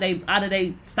taken out of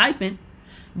they stipend,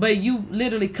 but you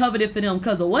literally covered it for them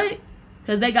because of what?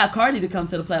 Because they got Cardi to come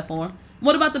to the platform.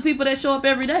 What about the people that show up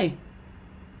every day?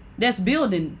 That's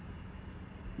building.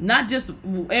 Not just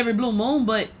every blue moon,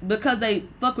 but because they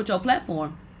fuck with your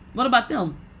platform. What about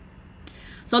them?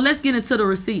 So let's get into the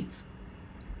receipts.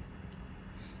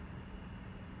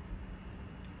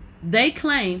 They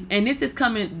claim, and this is a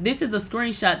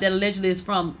screenshot that allegedly is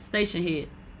from Station Head.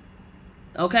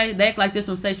 Okay? They act like this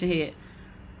from Station Head.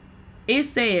 It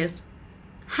says,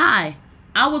 "Hi,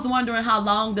 I was wondering how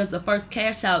long does the first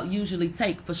cash out usually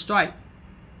take for Stripe?"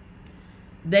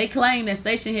 They claim that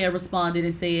Station Head responded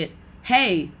and said,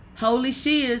 "Hey, holy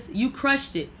shiz, you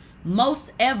crushed it.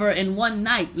 Most ever in one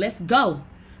night. Let's go.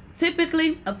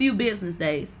 Typically a few business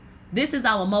days. This is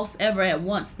our most ever at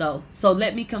once though. So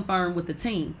let me confirm with the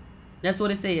team." That's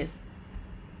what it says.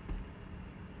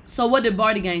 So what did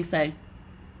Barty Gang say?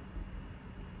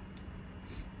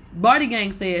 Barty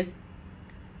Gang says,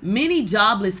 "Many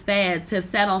jobless fads have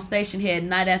sat on Station Head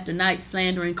night after night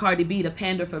slandering Cardi B to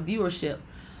pander for viewership,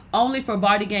 only for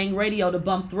Barty Gang Radio to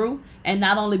bump through and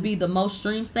not only be the most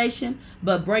streamed station,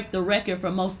 but break the record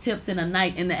for most tips in a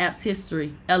night in the app's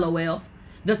history. LOLs.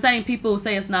 The same people who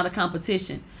say it's not a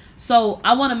competition." So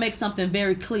I want to make something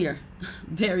very clear.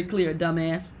 Very clear,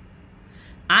 dumbass.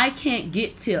 I can't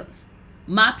get tips.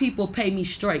 My people pay me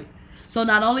straight. So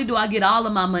not only do I get all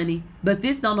of my money, but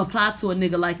this don't apply to a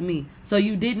nigga like me. So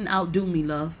you didn't outdo me,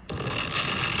 love.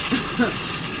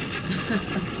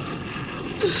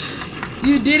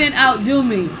 You didn't outdo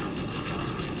me.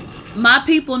 My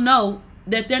people know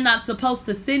that they're not supposed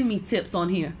to send me tips on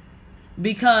here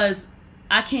because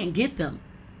I can't get them,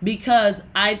 because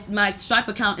my Stripe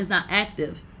account is not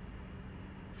active.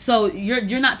 So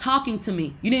you're not talking to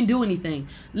me. You didn't do anything.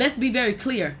 Let's be very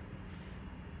clear.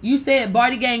 You said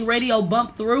Barty Gang Radio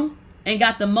bumped through and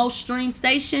got the most streamed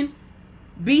station.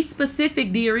 Be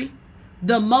specific, dearie.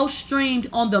 The most streamed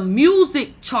on the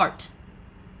music chart.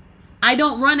 I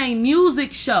don't run a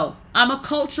music show. I'm a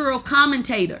cultural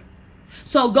commentator.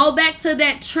 So go back to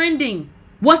that trending.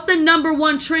 What's the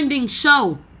 #1 trending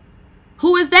show?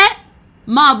 Who is that?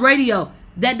 Mob Radio.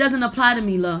 That doesn't apply to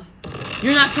me, love.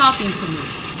 You're not talking to me.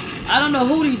 I don't know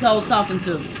who these hoes talking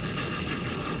to.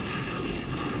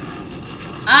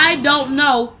 I don't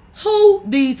know who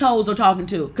these hoes are talking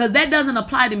to, because that doesn't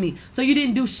apply to me. So you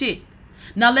didn't do shit.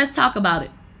 Now let's talk about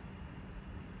it.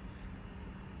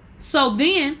 So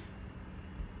then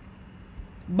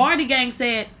Barty Gang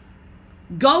said,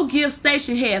 "Go give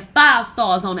Station Head 5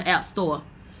 stars on the App Store.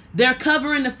 They're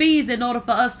covering the fees in order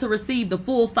for us to receive the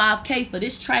full 5K for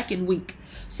this tracking week."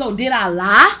 So did I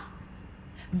lie?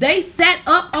 They sat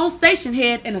up on Station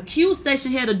Head and accused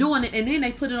Station Head of doing it, and then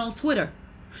they put it on Twitter.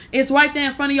 It's right there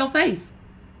in front of your face.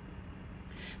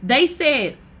 They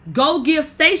said, "Go give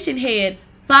Station Head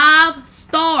 5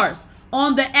 stars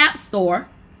on the App Store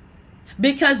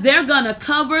because they're going to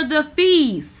cover the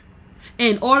fees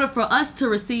in order for us to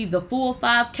receive the full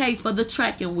 5K for the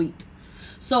tracking week."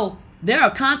 So there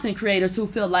are content creators who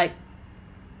feel like,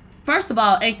 first of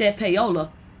all, ain't that payola?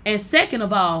 And second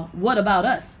of all, what about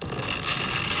us?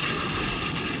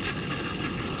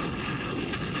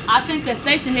 I think that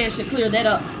station head should clear that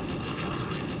up.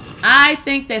 I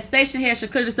think that station head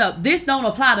should clear this up. This don't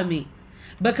apply to me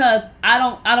because I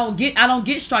don't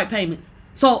get strike payments.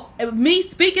 So me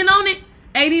speaking on it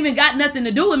ain't even got nothing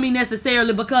to do with me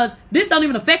necessarily because this don't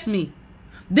even affect me.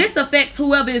 This affects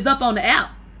whoever is up on the app.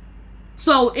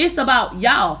 So it's about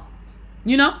y'all,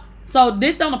 you know? So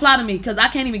this don't apply to me because I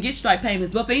can't even get strike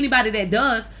payments. But for anybody that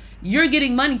does, you're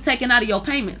getting money taken out of your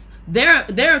payments.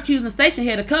 They're accusing station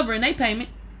head of covering their payment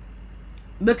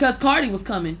because Cardi was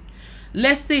coming.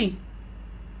 Let's see.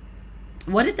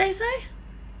 What did they say?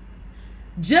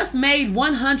 Just made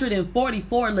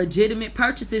 144 legitimate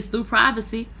purchases through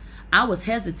privacy. I was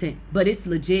hesitant, but it's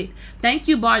legit. Thank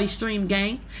you, Barty Stream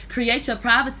Gang. Create your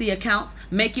privacy accounts,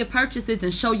 make your purchases,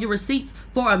 and show your receipts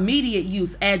for immediate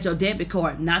use. Add your debit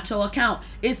card, not your account.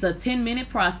 It's a 10-minute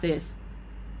process.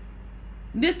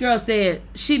 This girl said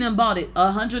she done bought it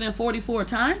 144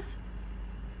 times.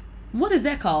 What is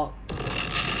that called?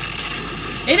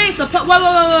 It ain't supposed.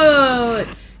 Wait.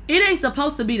 It ain't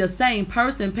supposed to be the same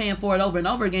person paying for it over and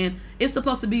over again. It's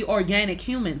supposed to be organic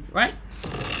humans, right?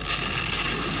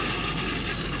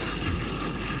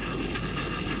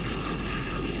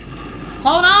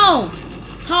 Hold on.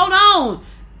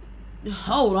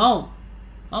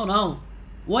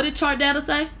 What did Chart Data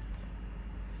say?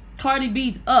 Cardi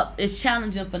B's Up is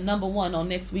challenging for #1 on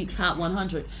next week's Hot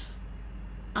 100.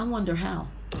 I wonder how.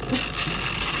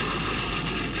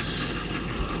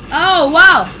 Oh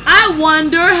wow! I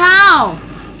wonder how.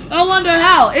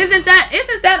 Isn't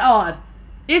that odd?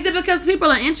 Is it because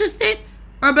people are interested,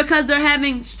 or because they're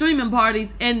having streaming parties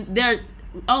and they're?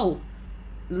 Oh,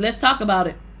 let's talk about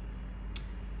it.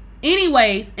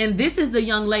 Anyways, and this is the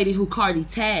young lady who Cardi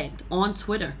tagged on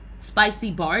Twitter, Spicy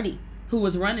Barty, who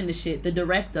was running the shit, the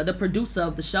director, the producer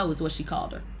of the show is what she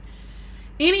called her.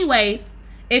 Anyways,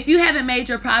 if you haven't made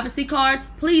your privacy cards,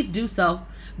 please do so.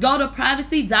 Go to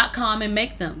privacy.com and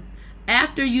make them.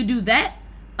 After you do that,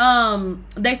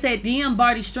 they said DM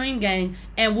Barty Stream Gang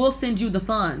and we'll send you the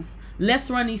funds. Let's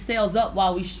run these sales up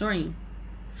while we stream.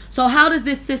 So how does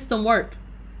this system work?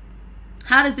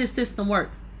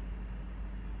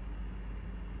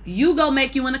 You go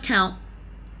make you an account.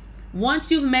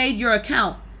 Once you've made your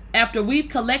account, after we've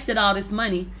collected all this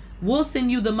money, we'll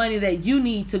send you the money that you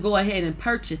need to go ahead and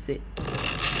purchase it.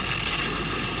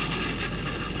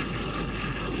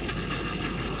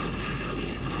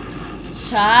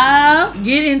 Child,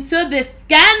 get into this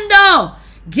scandal.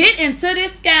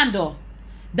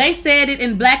 They said it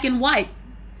in black and white.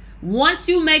 Once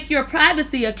you make your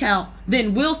privacy account,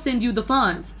 then we'll send you the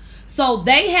funds. So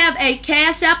they have a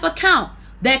Cash App account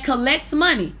that collects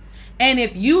money. And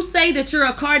if you say that you're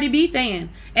a Cardi B fan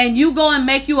and you go and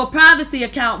make you a privacy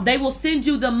account, they will send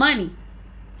you the money.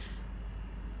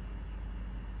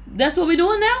 That's what we're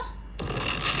doing now?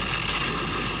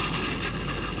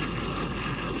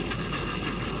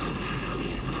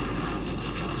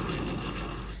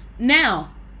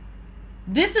 Now,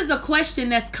 this is a question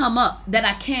that's come up that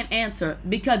I can't answer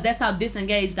because that's how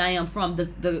disengaged I am from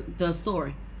the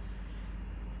story.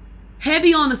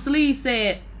 Heavy on the Sleeve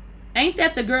said, ain't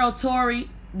that the girl Tori,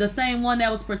 the same one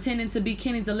that was pretending to be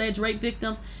Kenny's alleged rape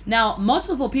victim? Now,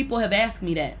 multiple people have asked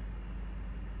me that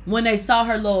when they saw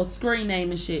her little screen name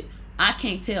and shit. I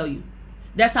can't tell you.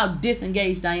 That's how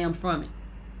disengaged I am from it.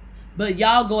 But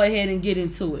y'all go ahead and get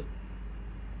into it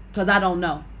because I don't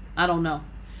know.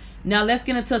 Now let's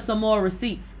get into some more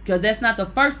receipts because that's not the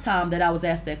first time that I was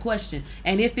asked that question.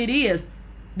 And if it is,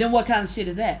 then what kind of shit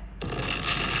is that?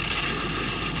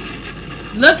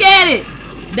 Look at it.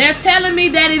 They're telling me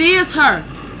that it is her.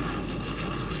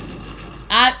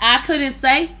 I couldn't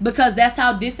say because that's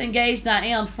how disengaged I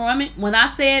am from it. When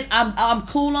I said I'm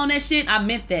cool on that shit, I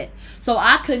meant that. So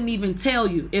I couldn't even tell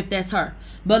you if that's her.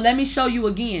 But let me show you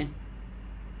again.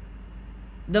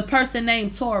 The person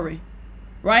named Tori.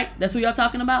 Right? That's who y'all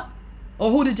talking about?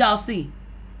 Or who did y'all see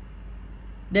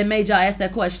that made y'all ask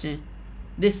that question?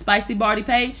 This Spicy Barty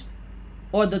page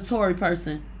or the Tory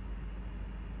person?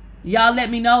 Y'all let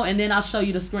me know and then I'll show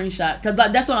you the screenshot. Because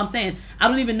that's what I'm saying. I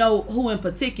don't even know who in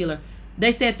particular.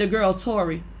 They said the girl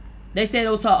Tori. They said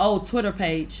it was her old Twitter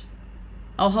page.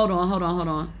 Oh, hold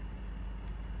on.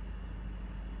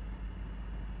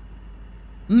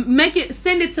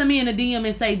 Send it to me in a DM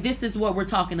and say this is what we're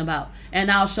talking about, and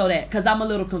I'll show that because I'm a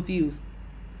little confused.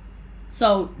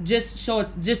 So just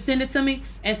send it to me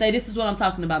and say this is what I'm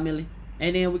talking about, Millie,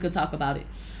 and then we could talk about it.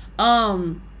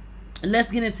 Let's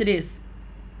get into this.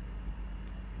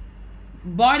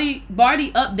 Barty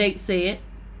update said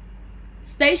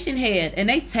Station Head, and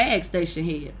they tagged Station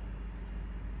Head.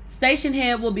 Station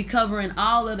Head will be covering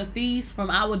all of the fees from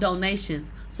our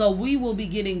donations, So we will be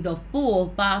getting the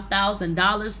full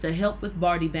 $5,000 to help with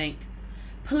Bardi Bank.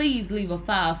 Please leave a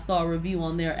 5-star review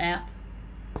on their app.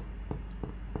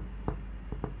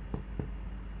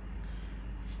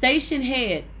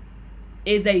 Stationhead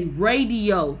is a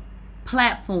radio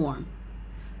platform.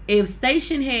 If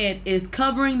Stationhead is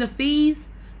covering the fees,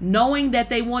 knowing that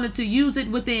they wanted to use it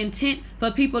with the intent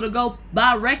for people to go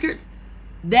buy records,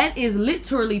 that is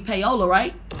literally payola,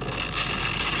 right?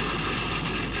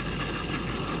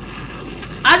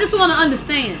 I just want to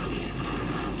understand.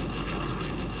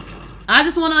 I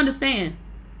just want to understand.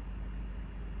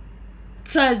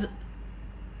 Because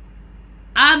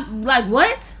I'm like,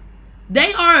 what?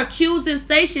 They are accusing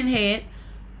Stationhead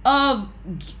of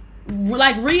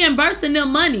like reimbursing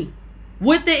them money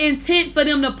with the intent for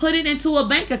them to put it into a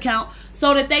bank account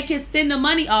so that they can send the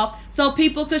money off so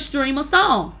people could stream a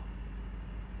song.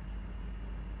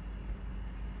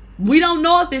 We don't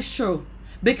know if it's true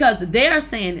because they're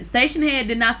saying it. Stationhead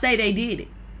did not say they did it.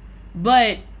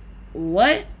 But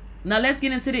what? Now let's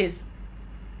get into this.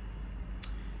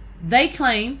 They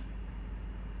claim,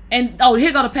 and oh,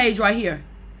 here go the page right here.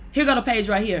 Here go the page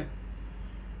right here.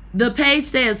 The page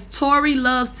says Tori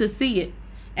loves to see it.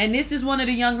 And this is one of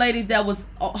the young ladies that was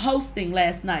hosting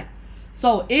last night.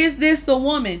 So is this the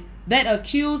woman that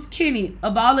accused Kenny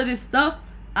of all of this stuff?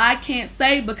 I can't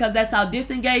say because that's how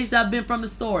disengaged I've been from the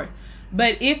story.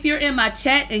 But if you're in my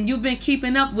chat and you've been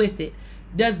keeping up with it,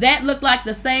 does that look like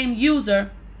the same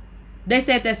user? They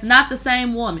said that's not the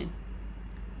same woman.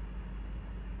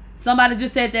 Somebody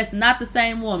just said that's not the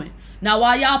same woman. Now,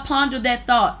 while y'all ponder that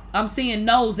thought, I'm seeing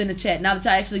no's in the chat. Now that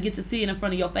y'all actually get to see it in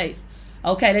front of your face.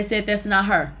 Okay, they said that's not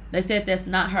her. They said that's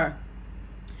not her.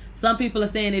 Some people are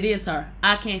saying it is her.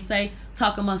 I can't say.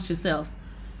 Talk amongst yourselves.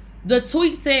 The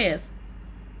tweet says,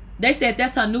 they said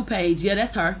that's her new page. Yeah,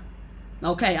 that's her.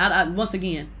 Okay, I once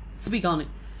again, speak on it.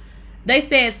 They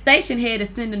said Stationhead is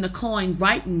sending the coin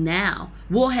right now.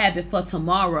 We'll have it for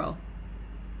tomorrow.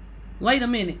 Wait a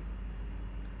minute.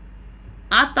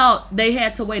 I thought they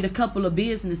had to wait a couple of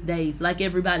business days like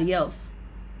everybody else.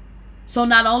 So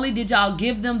not only did y'all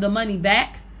give them the money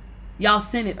back, y'all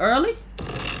sent it early?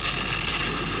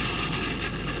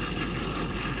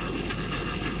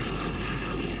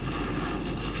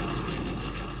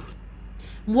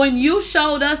 When you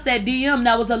showed us that DM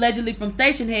that was allegedly from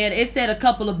Stationhead, it said a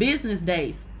couple of business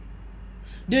days.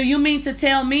 Do you mean to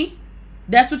tell me?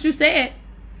 That's what you said.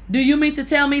 Do you mean to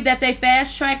tell me that they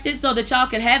fast-tracked it so that y'all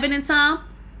could have it in time?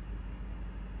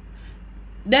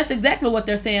 That's exactly what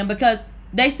they're saying because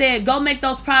they said go make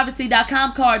those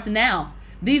privacy.com cards now.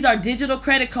 These are digital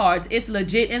credit cards. It's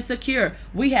legit and secure.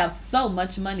 We have so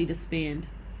much money to spend.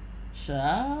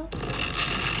 Child.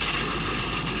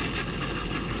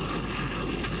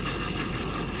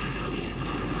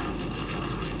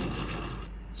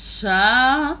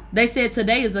 Child. They said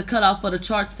today is the cutoff for the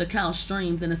charts to count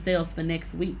streams and the sales for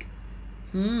next week.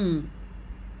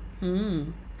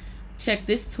 Check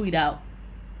this tweet out.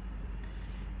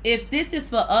 If this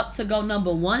is for Up to go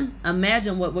 #1,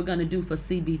 imagine what we're going to do for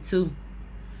CB2.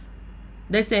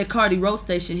 They said Cardi wrote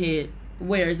Stationhead.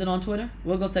 Where? Is it on Twitter?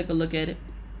 We'll go take a look at it.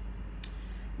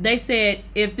 They said,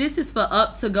 if this is for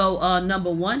Up to go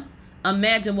 #1,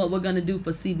 imagine what we're going to do for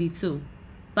CB2.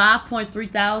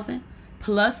 5.3 thousand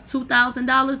plus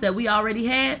 $2,000 that we already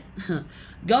had.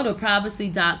 Go to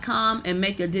privacy.com and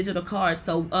make a digital card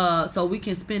so we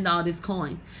can spend all this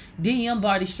coin. DM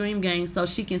Bardi Stream Gang so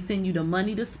she can send you the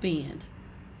money to spend.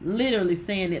 Literally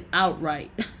saying it outright.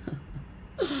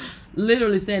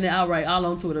 Literally saying it outright. All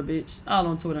on Twitter, bitch. All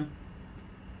on Twitter.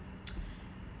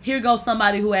 Here goes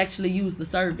somebody who actually used the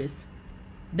service.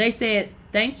 They said,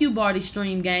 thank you, Bardi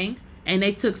Stream Gang. And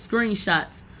they took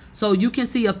screenshots. So you can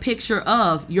see a picture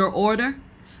of your order.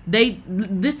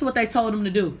 This is what they told them to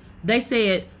do. They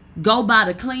said, go buy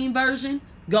the clean version.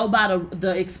 Go buy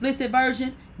the explicit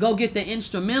version. Go get the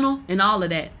instrumental and all of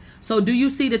that. So do you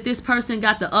see that this person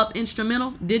got the Up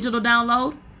instrumental digital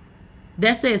download?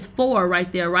 That says 4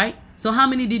 right there, right? So how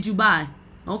many did you buy?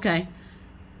 Okay.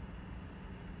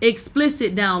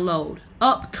 Explicit download.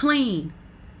 Up clean.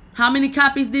 How many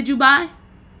copies did you buy?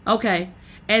 Okay.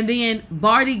 And then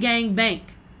Bardi Gang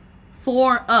Bank.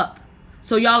 4 up.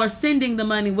 So y'all are sending the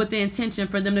money with the intention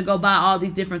for them to go buy all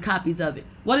these different copies of it.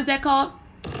 What is that called?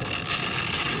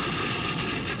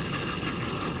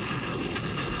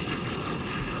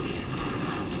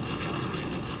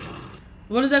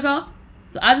 What is that called?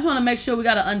 So I just want to make sure we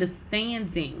got an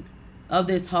understanding of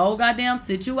this whole goddamn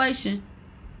situation.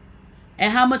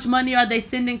 And how much money are they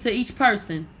sending to each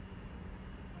person?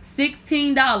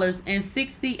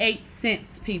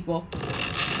 $16.68, people.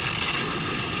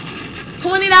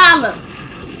 $20.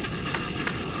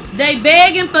 They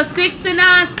begging for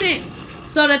 69 cents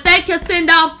so that they can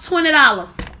send off $20.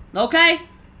 Okay?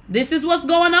 This is what's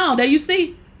going on. There you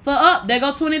see. For up, there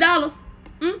go $20.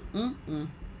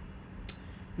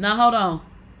 Now, hold on.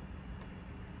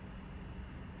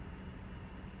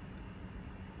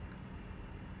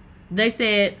 They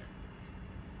said...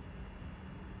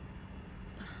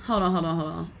 Hold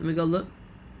on. Let me go look.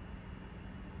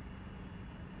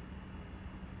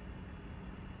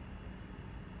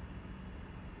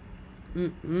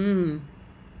 Let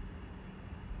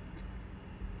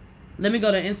me go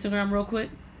to Instagram real quick.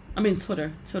 I mean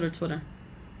Twitter.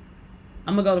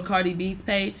 I'm gonna go to Cardi B's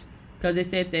page because they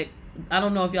said that, I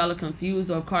don't know if y'all are confused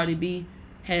or if Cardi B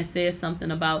has said something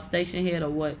about Station Head or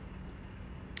what.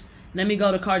 Let me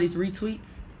go to Cardi's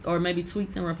retweets or maybe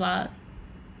tweets and replies.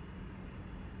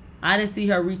 I didn't see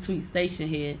her retweet Station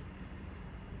Head.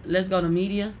 Let's go to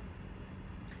media.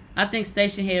 I think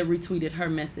Station Head retweeted her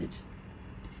message.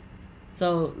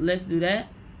 So let's do that.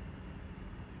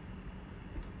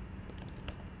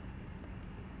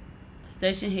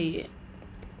 Station Head.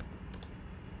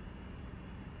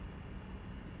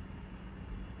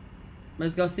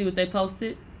 Let's go see what they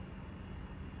posted.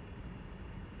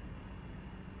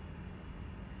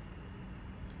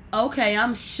 Okay,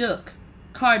 I'm shook.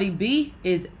 Cardi B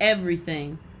is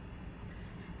everything.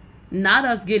 Not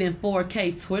us getting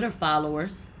 4K Twitter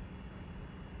followers.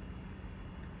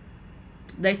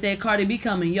 They said Cardi B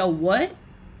coming. Yo, what?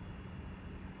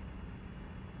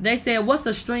 They said, what's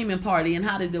a streaming party and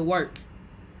how does it work?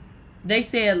 They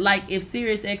said, like, if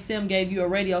SiriusXM gave you a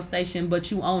radio station, but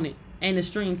you own it, and the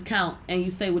streams count, and you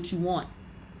say what you want.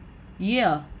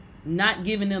 Yeah, not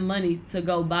giving them money to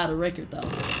go buy the record, though.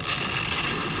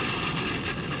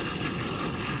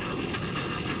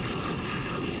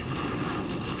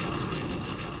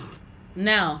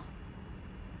 Now,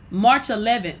 March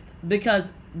 11th, because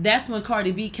that's when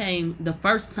Cardi B came the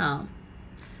first time.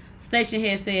 Station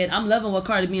Head said, I'm loving what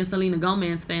Cardi B and Selena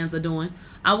Gomez fans are doing.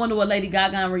 I wonder what Lady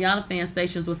Gaga and Rihanna fan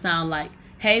stations will sound like.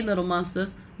 Hey, little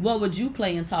monsters, what would you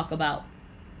play and talk about?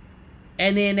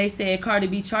 And then they said Cardi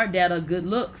B chart data, good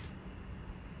looks.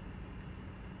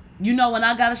 You know when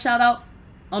I got a shout out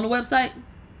on the website?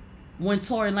 When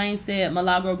Tory Lanez said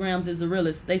Milagro is the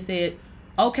realest. They said,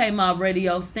 okay, Mob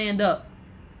Radio, stand up.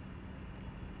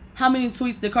 How many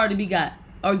tweets did Cardi B got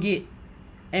or get?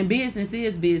 And business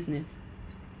is business.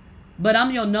 But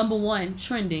I'm your #1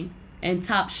 trending and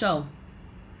top show.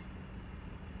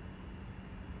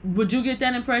 Would you get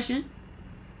that impression?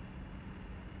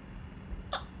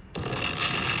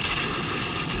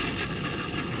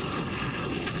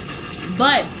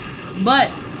 But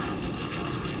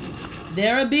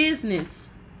they're a business.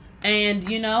 And,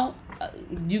 you know,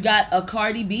 you got a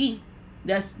Cardi B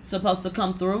that's supposed to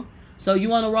come through. So you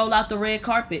want to roll out the red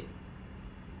carpet.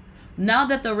 Now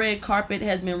that the red carpet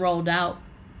has been rolled out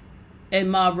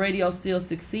and Mob Radio still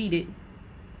succeeded,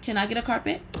 can I get a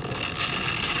carpet?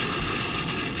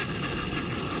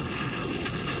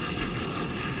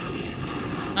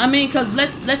 I mean, because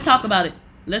let's talk about it.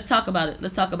 Let's talk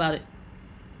about it.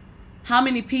 How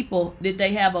many people did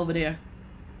they have over there?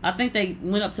 I think they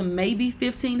went up to maybe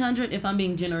 1,500 if I'm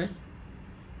being generous.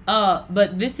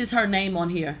 But this is her name on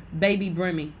here, Baby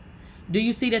Brimmy. Do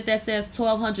you see that says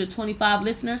 1,225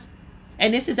 listeners?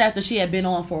 And this is after she had been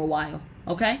on for a while,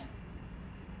 okay?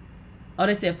 Oh,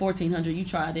 they said 1,400. You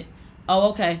tried it. Oh,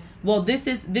 okay. Well, this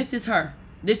is her.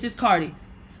 This is Cardi.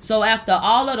 So after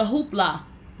all of the hoopla,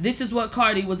 this is what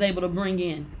Cardi was able to bring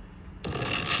in.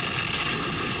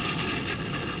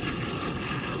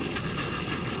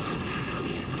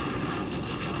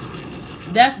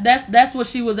 That's what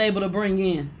she was able to bring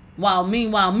in.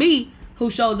 Meanwhile, me, who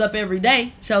shows up every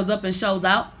day, shows up and shows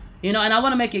out, you know. And I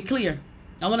want to make it clear.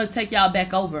 I want to take y'all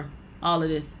back over all of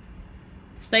this.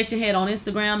 Station Head on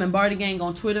Instagram and Barty Gang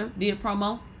on Twitter did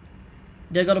promo.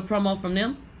 There go the promo from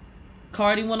them.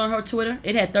 Cardi went on her Twitter.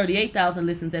 It had 38,000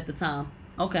 listens at the time.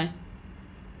 Okay.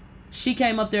 She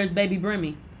came up there as Baby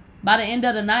Brimmy. By the end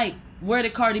of the night, where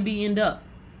did Cardi B end up?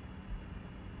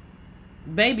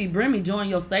 Baby Brimmy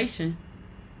joined your station.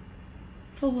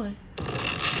 For what?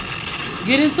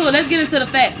 Get into it. Let's get into the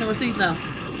facts and receipts now.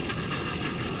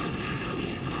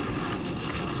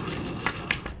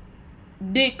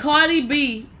 Did Cardi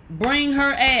B bring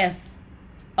her ass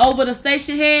over the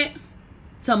Station Head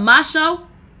to my show?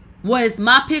 Where it's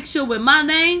my picture with my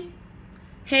name?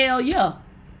 Hell yeah.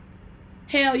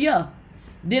 Hell yeah.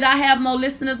 Did I have more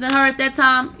listeners than her at that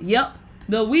time? Yep.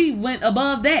 But we went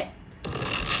above that.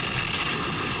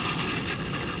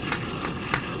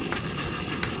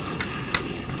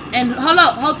 And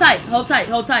hold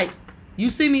tight. You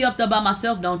see me up there by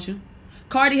myself, don't you?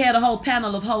 Cardi had a whole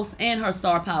panel of hosts and her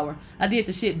star power. I did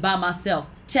the shit by myself.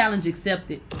 Challenge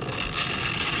accepted.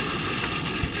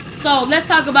 So let's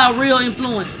talk about real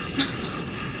influence.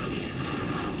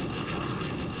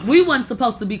 We wasn't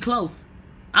supposed to be close.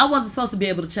 I wasn't supposed to be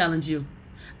able to challenge you.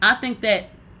 I think that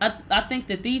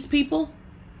these people,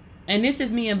 and this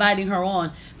is me inviting her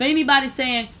on. For anybody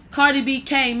saying Cardi B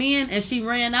came in and she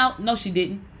ran out, no, she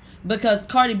didn't. Because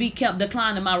Cardi B kept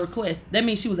declining my request. That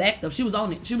means she was active. She was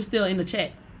on it. She was still in the chat.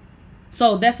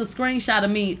 So that's a screenshot of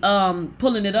me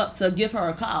pulling it up to give her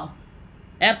a call.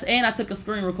 And I took a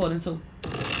screen recording too.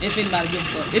 If anybody gives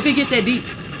a fuck. If it get that deep.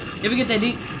 If it get that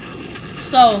deep.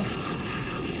 So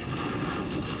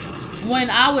when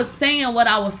I was saying what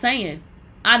I was saying,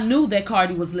 I knew that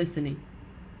Cardi was listening.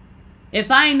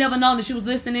 If I ain't never known that she was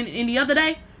listening any other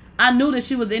day, I knew that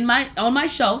she was on my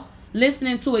show,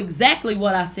 listening to exactly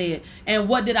what I said. And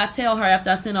what did I tell her after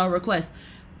I sent her a request?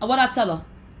 What I tell her?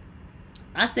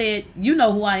 I said, you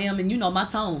know who I am and you know my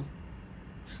tone.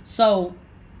 So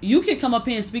you can come up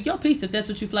here and speak your piece if that's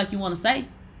what you feel like you want to say.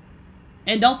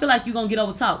 And don't feel like you're going to get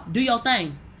over talk. Do your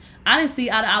thing. I didn't see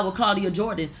eye to eye with Claudia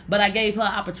Jordan, but I gave her an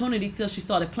opportunity till she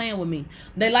started playing with me.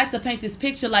 They like to paint this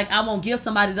picture like I won't give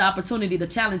somebody the opportunity to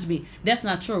challenge me. That's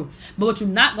not true. But what you're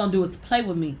not going to do is play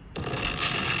with me.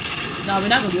 No, we're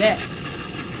not going to do that.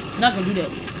 Not going to do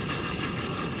that.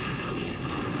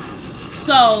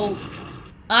 So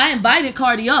I invited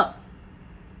Cardi up.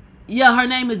 Yeah, her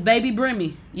name is Baby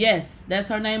Brimmy. Yes, that's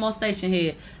her name on Station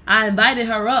Head. I invited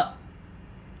her up.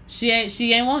 She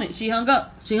ain't want it. She hung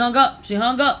up. She hung up. She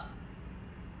hung up.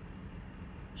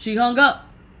 She hung up.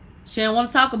 She didn't want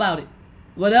to talk about it.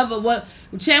 She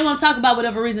didn't want to talk about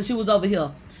whatever reason she was over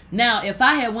here. Now, if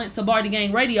I had went to Barty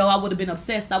Gang Radio, I would have been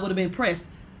obsessed. I would have been pressed.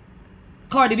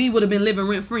 Cardi B would have been living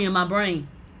rent-free in my brain.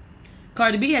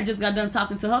 Cardi B had just got done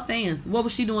talking to her fans. What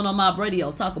was she doing on Mob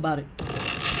Radio? Talk about it.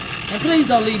 And please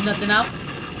don't leave nothing out.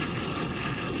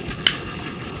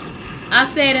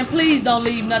 I said, and please don't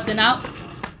leave nothing out.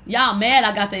 Y'all mad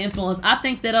I got the influence. I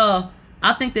think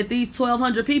that these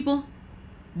 1,200 people,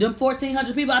 them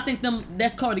 1,400 people, I think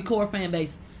that's Cardi core fan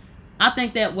base. I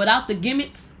think that without the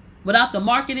gimmicks, without the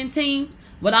marketing team,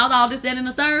 without all this, that, and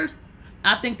the third,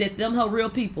 I think that them her real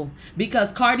people.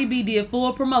 Because Cardi B did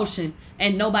full promotion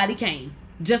and nobody came.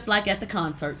 Just like at the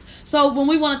concerts. So when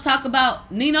we want to talk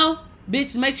about Nino,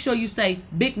 bitch, make sure you say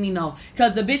Big Nino.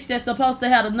 Because the bitch that's supposed to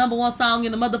have the #1 song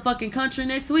in the motherfucking country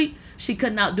next week, she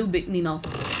could not do Big Nino.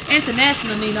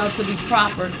 International Nino to be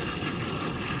proper.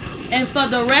 And for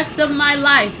the rest of my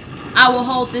life, I will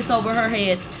hold this over her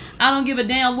head. I don't give a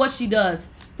damn what she does.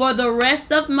 For the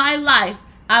rest of my life,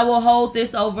 I will hold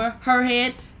this over her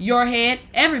head, your head,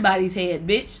 everybody's head,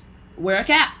 bitch. Wear a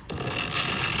cap.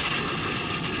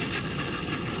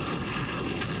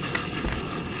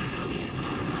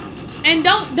 And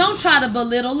don't try to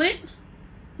belittle it.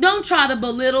 Don't try to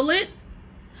belittle it.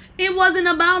 It wasn't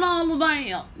about all of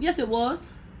them. Yes, it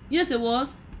was. Yes, it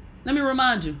was. Let me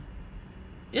remind you.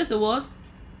 Yes, it was.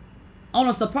 On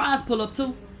a surprise pull-up,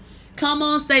 too. Come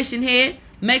on, Station Head.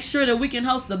 Make sure that we can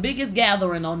host the biggest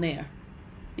gathering on there.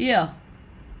 Yeah.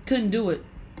 Couldn't do it.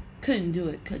 Couldn't do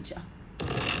it, could ya?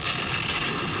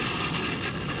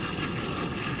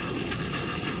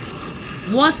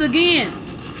 Once again,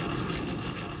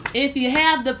 if you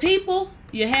have the people,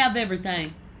 you have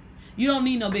everything. You don't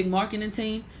need no big marketing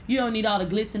team. You don't need all the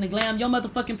glitz and the glam. Your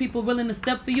motherfucking people willing to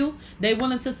step for you. They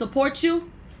willing to support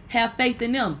you. Have faith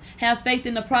in them. Have faith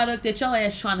in the product that your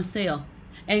ass trying to sell.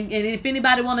 And if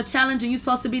anybody want to challenge and you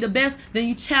supposed to be the best, then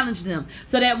you challenge them.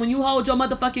 So that when you hold your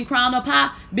motherfucking crown up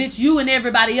high, bitch, you and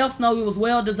everybody else know it was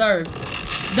well deserved.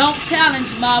 Don't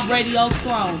challenge Mob Radio's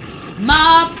throne.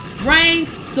 Mob reigns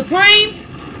supreme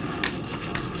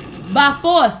by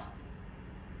force.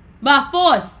 By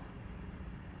force.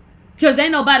 Because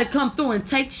ain't nobody come through and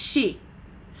take shit.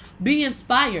 Be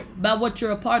inspired by what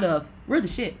you're a part of. We're the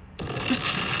shit.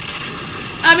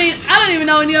 I mean, I don't even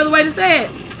know any other way to say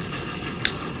it.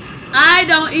 I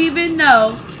don't even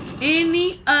know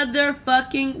any other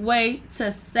fucking way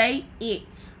to say it.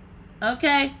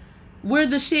 Okay? We're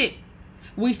the shit.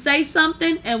 We say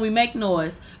something and we make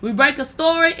noise. We break a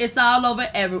story, it's all over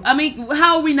I mean,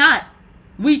 how are we not?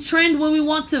 We trend when we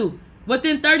want to.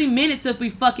 Within 30 minutes if we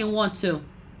fucking want to.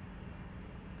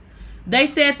 They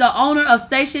said the owner of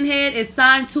Station Head is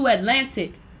signed to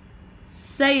Atlantic.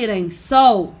 Say it ain't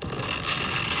so.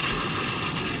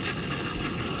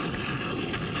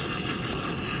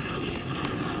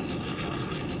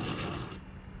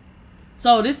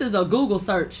 So this is a Google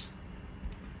search.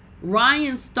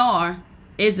 Ryan Starr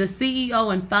is the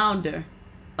CEO and founder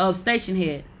of Station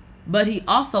Head, but he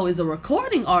also is a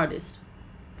recording artist.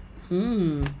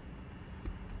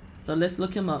 So let's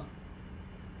look him up.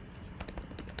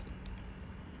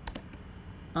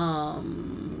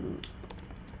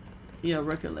 Yeah,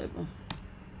 record label.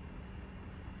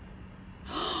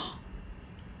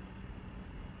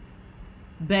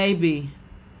 Baby,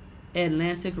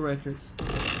 Atlantic Records.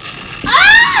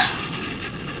 Ah!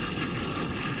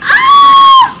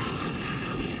 Ah!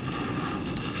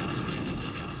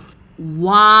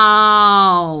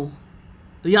 Wow.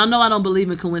 Y'all know I don't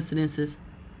believe in coincidences.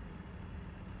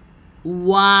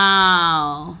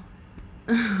 Wow.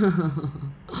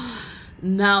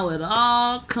 Now it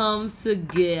all comes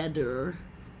together.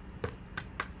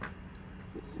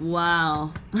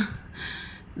 Wow.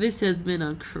 This has been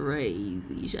a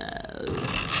crazy show.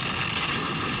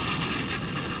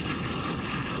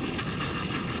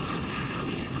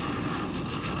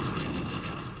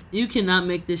 You cannot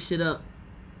make this shit up.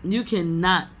 You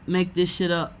cannot make this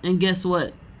shit up. And guess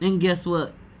what? And guess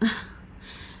what?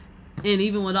 And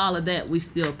even with all of that, we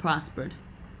still prospered.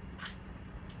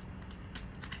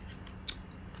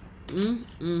 I'm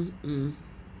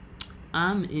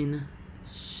in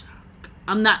shock.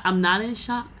 I'm not in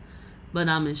shock, but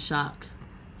I'm in shock.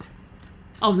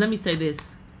 Oh, let me say this.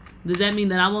 Does that mean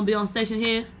that I won't be on station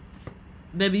here?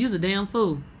 Baby, you's a damn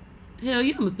fool. Hell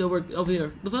yeah, I'ma still work over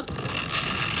here. The fuck?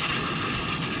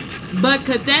 But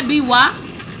could that be why?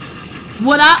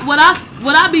 Would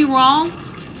I be wrong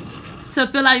to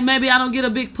feel like maybe I don't get a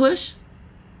big push?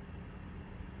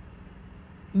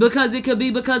 Because it could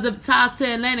be because of ties to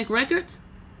Atlantic Records?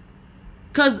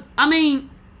 Because, I mean,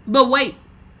 but wait.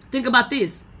 Think about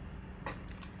this.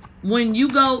 When you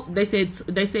go, they said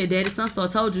Daddy Son, so I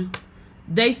told you.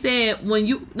 They said when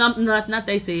you, not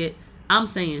they said, I'm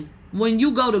saying, when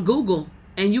you go to Google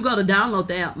and you go to download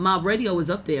the app, my radio is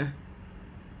up there.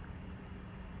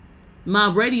 My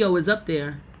radio is up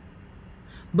there.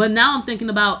 But now I'm thinking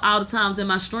about all the times that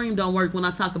my stream don't work when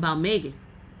I talk about Megan.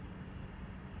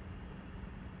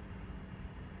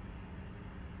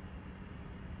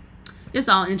 It's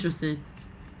all interesting.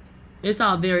 It's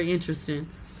all very interesting.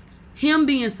 Him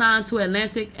being signed to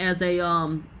Atlantic as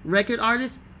a record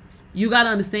artist, you got to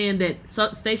understand that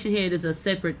Stationhead is a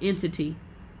separate entity.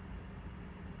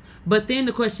 But then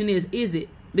the question is it?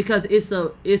 Because it's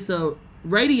a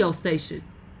radio station.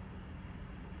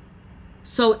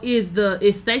 So is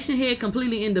Stationhead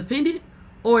completely independent,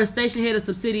 or is Stationhead a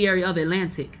subsidiary of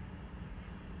Atlantic?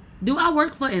 Do I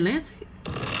work for Atlantic?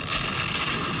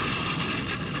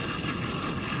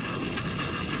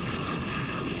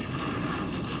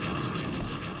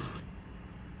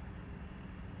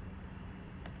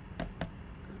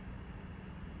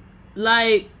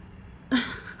 Like,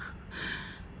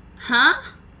 huh?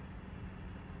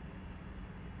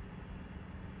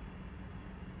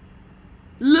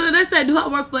 Look, they said, do I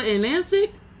work for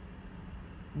Atlantic?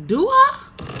 Do I?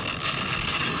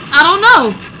 I don't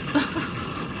know.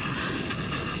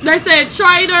 They said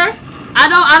trader.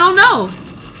 I don't know.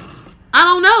 I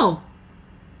don't know.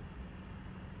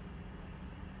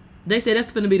 They said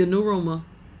that's gonna be the new rumor.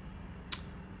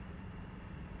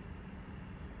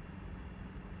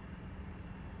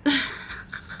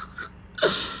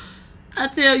 I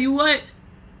tell you what.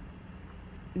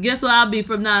 Guess what I'll be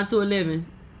from 9 to 11?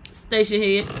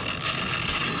 Stationhead.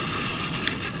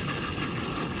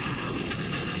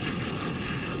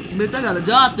 Bitch, I got a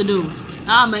job to do.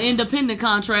 I'm an independent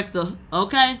contractor.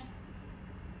 Okay?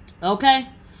 Okay?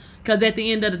 Because at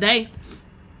the end of the day,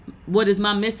 what has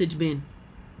my message been?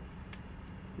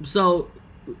 So,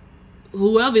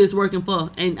 whoever is working for,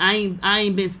 and I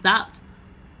ain't been stopped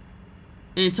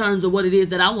in terms of what it is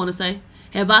that I want to say.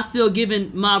 Have I still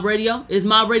given Mob Radio? Is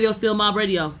Mob Radio still Mob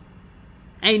Radio?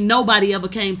 Ain't nobody ever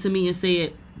came to me and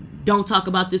said, don't talk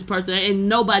about this person. Ain't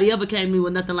nobody ever came to me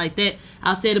with nothing like that.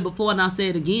 I said it before and I'll say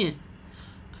it again.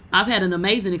 I've had an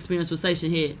amazing experience with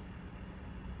Stationhead.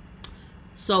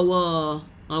 So,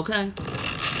 okay.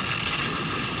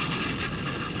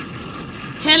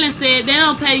 Helen said, they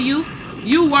don't pay you.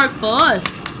 You work for us.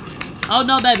 Oh,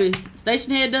 no, baby.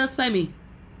 Stationhead does pay me.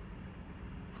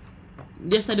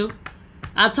 Yes, I do.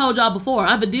 I told y'all before,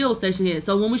 I have a deal with Stationhead.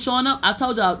 So when we showing up, I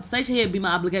told y'all Stationhead be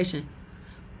my obligation.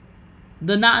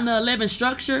 The 9 to 11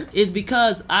 structure is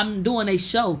because I'm doing a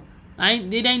show.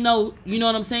 It ain't no, you know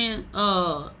what I'm saying?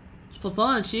 For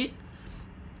fun shit.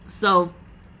 So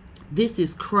this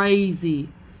is crazy.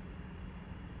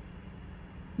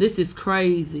 This is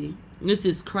crazy. This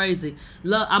is crazy.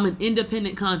 Look, I'm an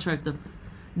independent contractor.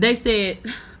 They said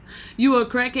you a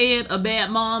crackhead, a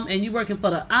bad mom, and you working for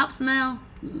the ops now?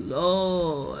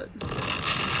 Lord.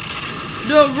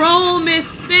 The room is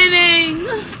spinning.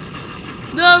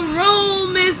 The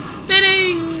room is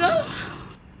spinning.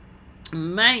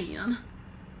 Man.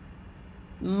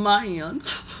 Man.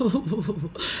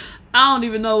 I don't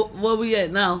even know where we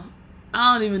at now.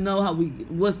 I don't even know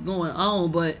what's going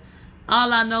on, but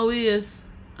all I know is,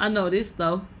 I know this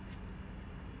though.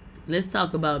 Let's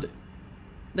talk about it.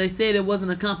 They said it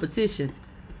wasn't a competition.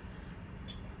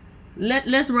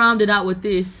 Let's round it out with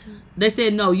this. They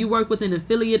said, no, you work with an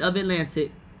affiliate of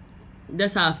Atlantic.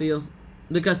 That's how I feel.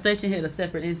 Because Station Head a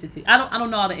separate entity. I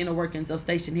don't know all the inner workings of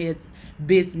Station Head's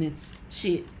business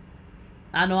shit.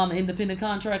 I know I'm an independent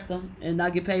contractor and I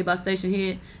get paid by Station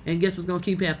Head, and guess what's gonna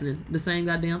keep happening? The same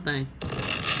goddamn thing.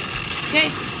 Okay.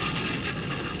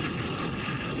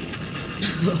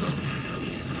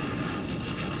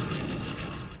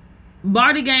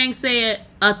 Barty Gang said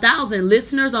 1,000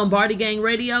 listeners on Barty Gang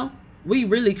Radio. We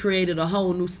really created a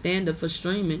whole new standard for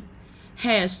streaming.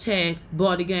 Hashtag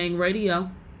Barty Gang Radio.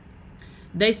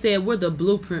 They said we're the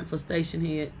blueprint for Station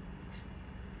Head.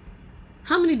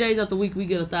 How many days out the week we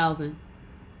get 1,000?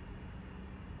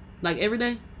 Like every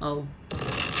day? Oh.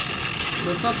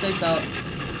 But fuck they thought.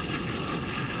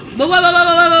 But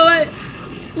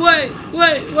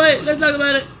wait. Let's talk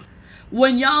about it.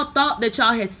 When y'all thought that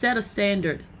y'all had set a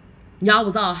standard, y'all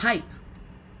was all hype.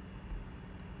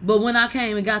 But when I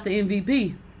came and got the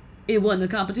MVP, it wasn't a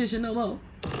competition no more.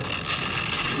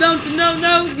 Don't you know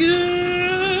no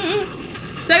good?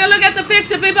 Take a look at the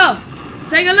picture, people.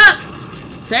 Take a look.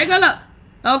 Take a look.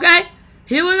 Okay?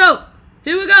 Here we go.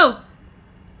 Here we go.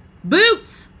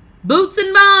 Boots. Boots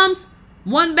and bombs.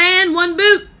 One band, one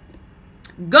boot.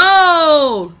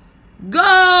 Gold.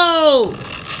 Gold.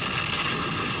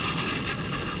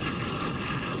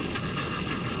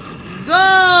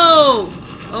 Go!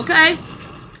 Okay,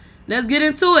 let's get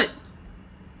into it.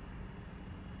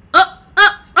 Up.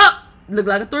 Look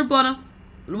like a three-pointer.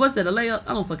 What's that, a layup?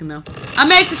 I don't fucking know. I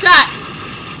made the shot.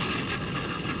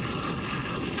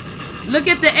 Look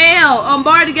at the L on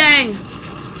Barty Gang.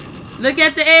 Look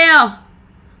at the L.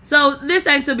 So this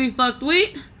ain't to be fucked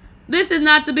with. This is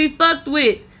not to be fucked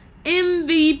with.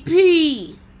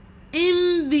 MVP.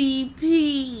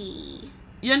 MVP.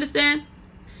 You understand?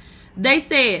 They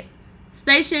said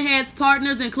Station Head's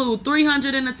partners include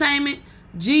 300 Entertainment,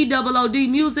 GOOD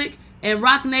Music, and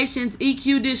Rock Nation's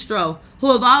EQ Distro,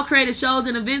 who have all created shows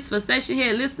and events for Station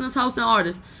Head listeners, hosts, and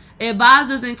artists.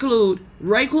 Advisors include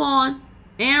Raekwon,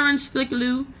 Aaron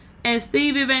Schlickloo, and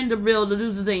Stevie Vanderbilt, the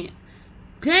dudes in.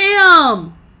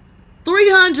 Damn!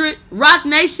 300 Rock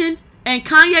Nation and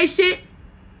Kanye shit?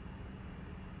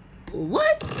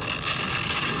 What?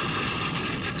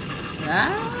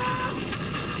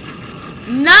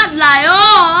 Not like,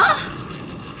 oh,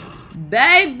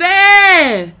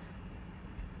 baby.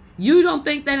 You don't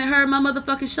think they done heard my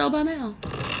motherfucking show by now?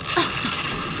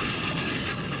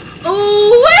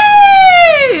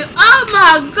 Ooh-wee! Oh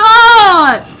my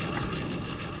God!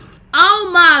 Oh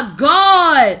my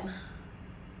God!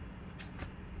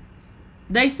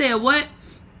 They said what?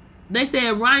 They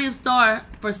said Ryan Starr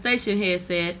for Station Head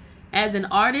said, as an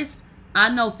artist, I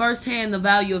know firsthand the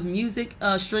value of music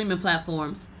streaming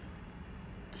platforms.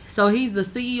 So he's the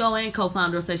CEO and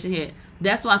co-founder of Station Head.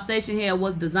 That's why Station Head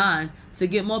was designed, to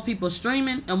get more people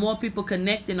streaming and more people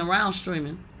connecting around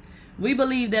streaming. We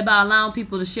believe that by allowing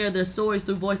people to share their stories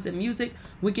through voice and music,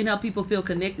 we can help people feel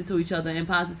connected to each other and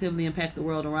positively impact the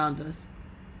world around us.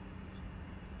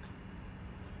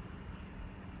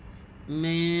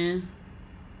 Man,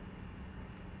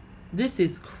 this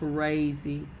is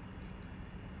crazy.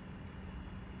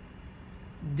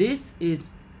 This is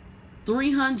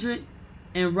 300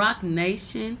 and Rock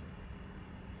Nation.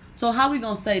 So how we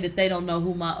gonna say that they don't know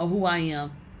who I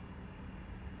am?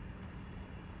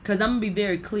 Cause I'm gonna be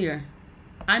very clear.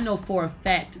 I know for a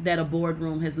fact that a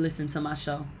boardroom has listened to my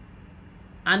show.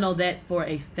 I know that for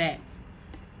a fact.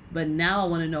 But now I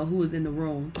want to know who is in the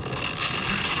room.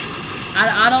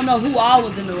 I don't know who all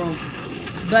was in the room,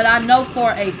 but I know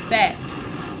for a fact.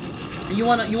 You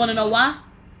wanna know why?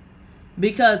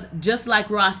 Because just like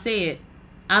Ross said,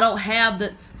 I don't have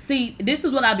the, see, this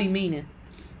is what I be meaning.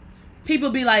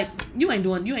 People be like, you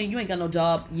ain't got no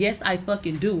job. Yes, I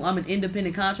fucking do. I'm an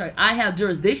independent contractor. I have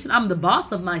jurisdiction. I'm the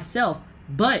boss of myself.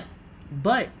 But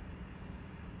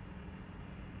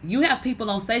you have people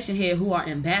on Station Head who are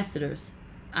ambassadors.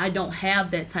 I don't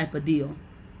have that type of deal.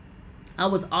 I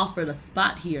was offered a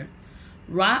spot here.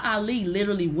 Ra Ali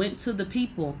literally went to the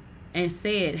people and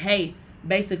said, hey,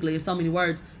 basically in so many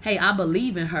words, hey, I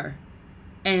believe in her.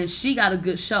 And she got a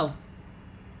good show.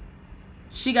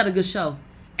 She got a good show.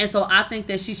 And so I think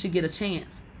that she should get a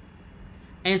chance.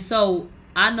 And so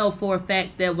I know for a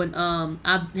fact that when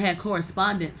I had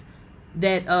correspondence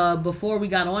that before we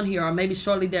got on here, or maybe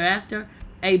shortly thereafter,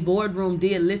 a boardroom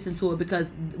did listen to it, because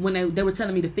when they were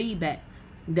telling me the feedback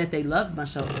that they loved my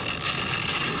show.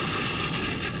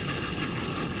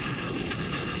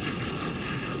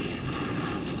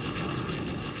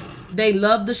 they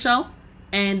loved the show,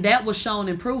 and that was shown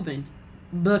and proven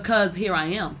because here I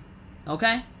am.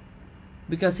 Okay?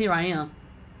 Because here I am.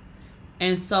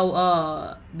 And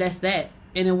so that's that.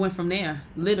 And it went from there,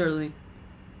 literally.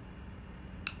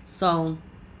 So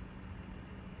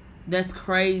that's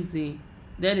crazy.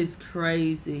 That is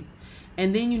crazy.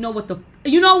 And then you know what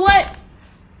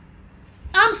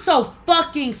I'm so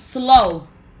fucking slow.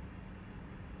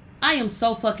 I am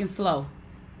so fucking slow.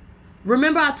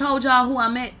 Remember I told y'all who I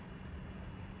met?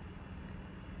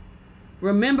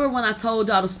 Remember when I told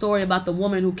y'all the story about the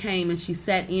woman who came and she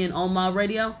sat in on my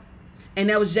radio? And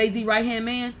that was Jay-Z right-hand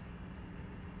man?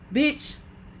 Bitch.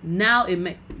 Now it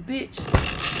bitch.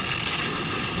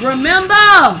 Remember,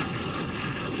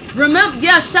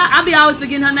 yeah, I be always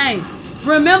forgetting her name.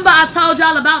 Remember I told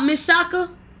y'all about Miss Shaka?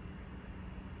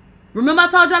 Remember I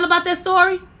told y'all about that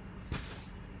story?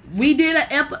 We did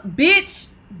bitch,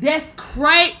 that's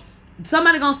crazy.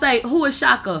 Somebody gonna say, who is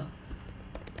Shaka?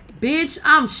 Bitch,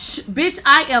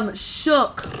 I am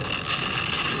shook.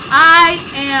 I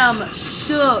am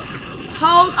shook.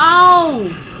 Hold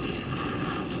on.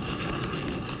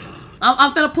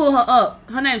 I'm gonna pull her up.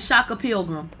 Her name's Shaka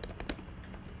Pilgrim.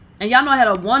 And y'all know I had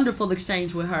a wonderful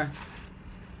exchange with her.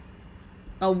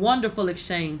 A wonderful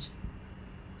exchange.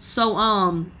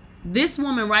 So, this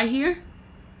woman right here,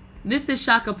 this is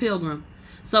Shaka Pilgrim.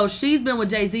 So, she's been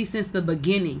with Jay-Z since the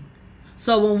beginning.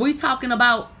 So, when we talking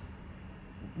about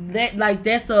that, like,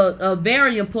 that's a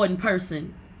very important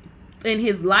person in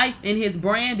his life, in his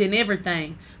brand, and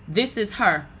everything. This is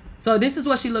her. So, this is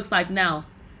what she looks like now.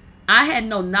 I had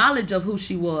no knowledge of who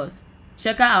she was.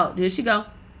 Check her out. Here she go.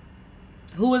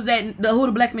 Who is that? Who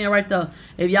the black man right there?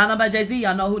 If y'all know about Jay-Z,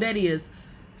 y'all know who that is.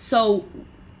 So,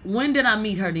 when did I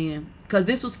meet her then? Because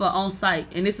this was for on-site.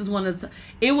 And this is one of the...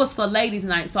 It was for ladies'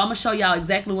 night. So, I'm going to show y'all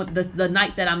exactly what the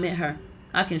night that I met her.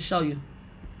 I can show you.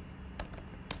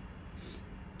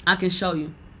 I can show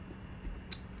you.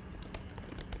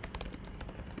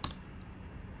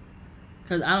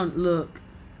 Because I don't... Look.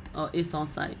 Oh, It's On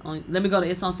Site. Let me go to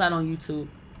It's On Site on YouTube.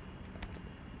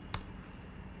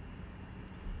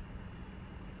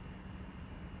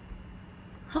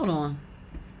 Hold on.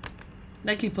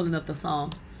 They keep pulling up the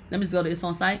song. Let me just go to It's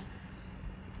On Site.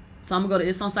 So I'm going to go to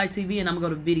It's On Site TV and I'm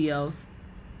going to go to videos.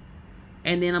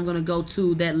 And then I'm going to go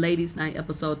to that ladies' night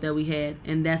episode that we had.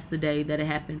 And that's the day that it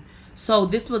happened. So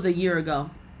this was a year ago.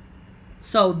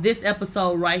 So this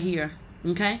episode right here.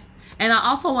 Okay? And I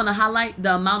also want to highlight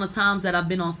the amount of times that I've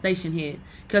been on Station Head.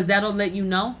 Because that'll let you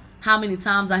know how many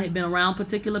times I had been around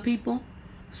particular people.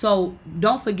 So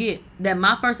don't forget that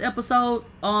my first episode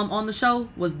on the show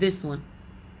was this one.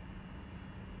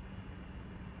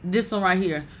 This one right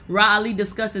here. Ra Ali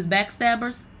discusses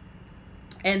backstabbers.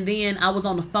 And then I was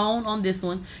on the phone on this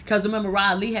one. Because remember,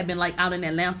 Ra Ali had been like out in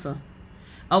Atlanta.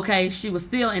 Okay, she was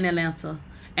still in Atlanta.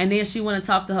 And then she went and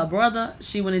talked to her brother.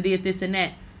 She went and did this and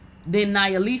that. Then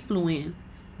Nia Lee flew in.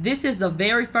 This is the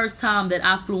very first time that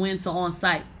I flew into On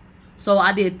Site. So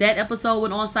I did that episode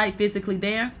with On Site physically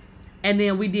there. And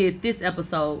then we did this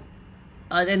episode.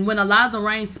 And when Eliza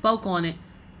Reigns spoke on it,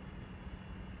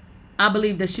 I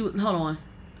believe that she was... Hold on.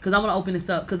 Because I want to open this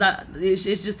up. Because it's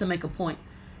just to make a point.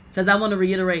 Because I want to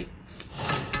reiterate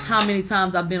how many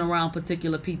times I've been around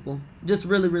particular people. Just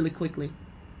really, really quickly.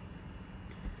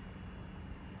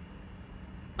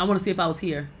 I want to see if I was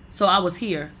here. So I was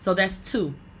here. So that's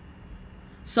 2.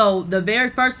 So the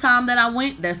very first time that I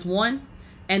went, that's 1.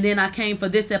 And then I came for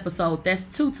this episode. That's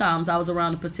 2 times I was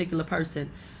around a particular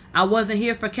person. I wasn't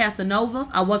here for Casanova.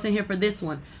 I wasn't here for this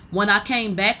one. When I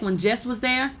came back, when Jess was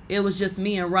there, it was just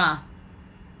me and Ra.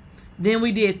 Then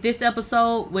we did this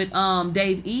episode with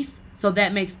Dave East. So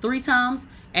that makes 3 times.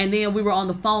 And then we were on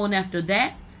the phone after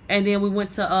that. And then we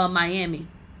went to Miami.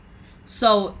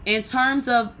 So in terms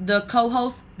of the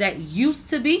co-host that used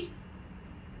to be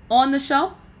on the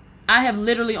show, I have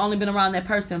literally only been around that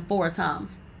person 4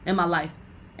 times in my life.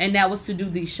 And that was to do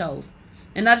these shows.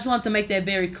 And I just want to make that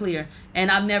very clear. And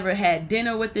I've never had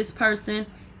dinner with this person,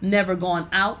 never gone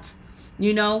out,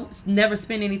 you know, never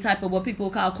spent any type of what people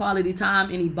call quality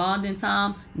time, any bonding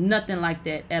time, nothing like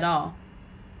that at all.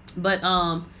 But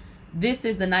this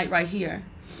is the night right here.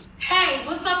 Hey,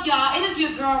 what's up, y'all? It is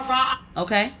your girl, Ra.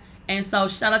 Okay? And so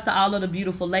shout out to all of the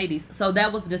beautiful ladies. So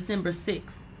that was December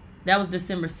 6th. That was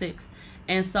December 6th.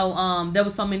 And so there were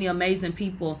so many amazing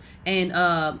people. And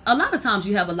a lot of times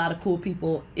you have a lot of cool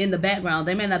people in the background.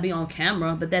 They may not be on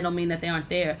camera, but that don't mean that they aren't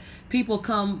there. People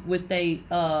come with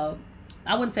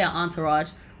I wouldn't say an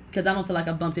entourage, because I don't feel like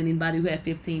I bumped anybody who had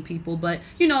 15 people, but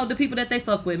you know, the people that they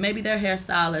fuck with, maybe their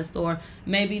hairstylist or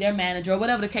maybe their manager or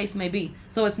whatever the case may be.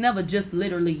 So it's never just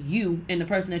literally you and the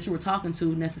person that you were talking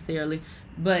to necessarily,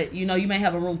 but you know, you may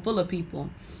have a room full of people.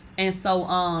 And so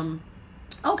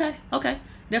okay,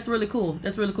 that's really cool.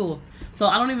 That's really cool. So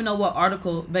I don't even know what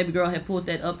article baby girl had pulled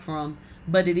that up from,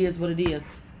 but it is what it is.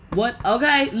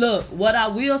 Okay, look, what I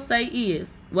will say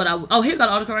is here got an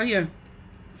article right here.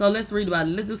 So let's read about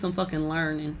it. Let's do some fucking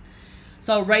learning.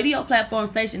 So radio platform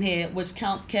station head, which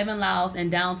counts Kevin Liles and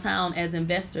Downtown as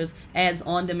investors, adds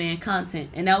on-demand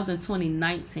content. And that was in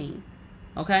 2019.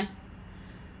 Okay?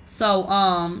 So,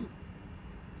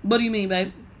 what do you mean,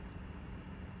 babe?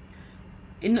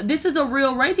 This is a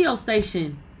real radio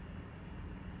station.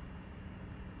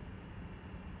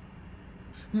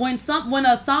 When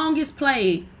a song is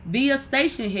played via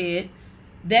station head,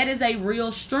 that is a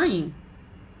real stream.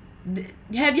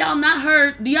 Have y'all not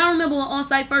heard? Do y'all remember when On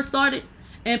Site first started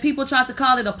and people tried to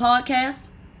call it a podcast,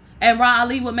 and Ra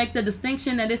Ali would make the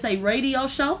distinction that it's a radio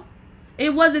show?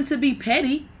 It wasn't to be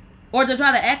petty or to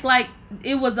try to act like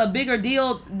it was a bigger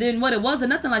deal than what it was or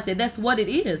nothing like that. That's what it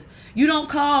is. You don't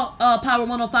call Power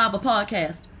 105 a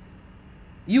podcast.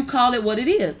 You call it what it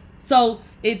is. So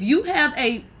if you have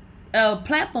a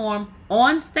platform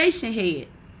on station head,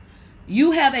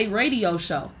 you have a radio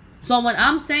show. So when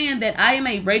I'm saying that I am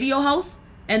a radio host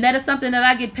and that is something that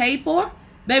I get paid for,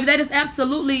 baby, that is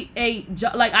absolutely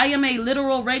like I am a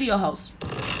literal radio host.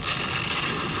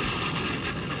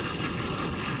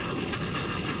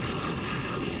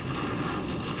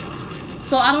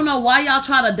 So I don't know why y'all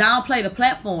try to downplay the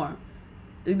platform.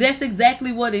 That's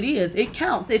exactly what it is. It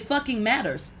counts. It fucking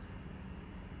matters.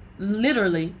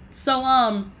 Literally. So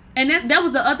and that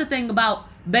was the other thing about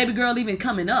baby girl even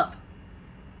coming up.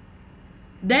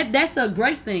 That's a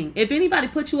great thing. If anybody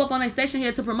put you up on a station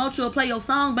here to promote you or play your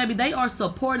song, baby, they are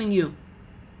supporting you.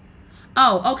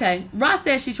 Oh, okay. Ross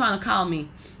says she's trying to call me.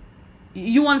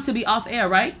 You want it to be off air,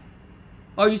 right?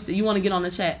 Or you want to get on the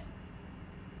chat?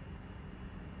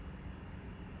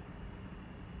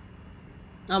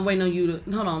 I'm waiting on you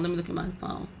to... Hold on, let me look at my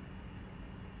phone.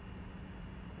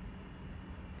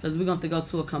 Because we're going to have to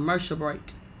go to a commercial break.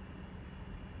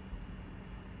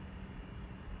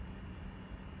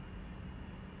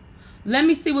 Let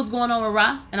me see what's going on with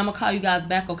Ra, and I'm going to call you guys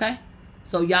back, okay?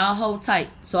 So y'all hold tight.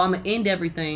 So I'm going to end everything.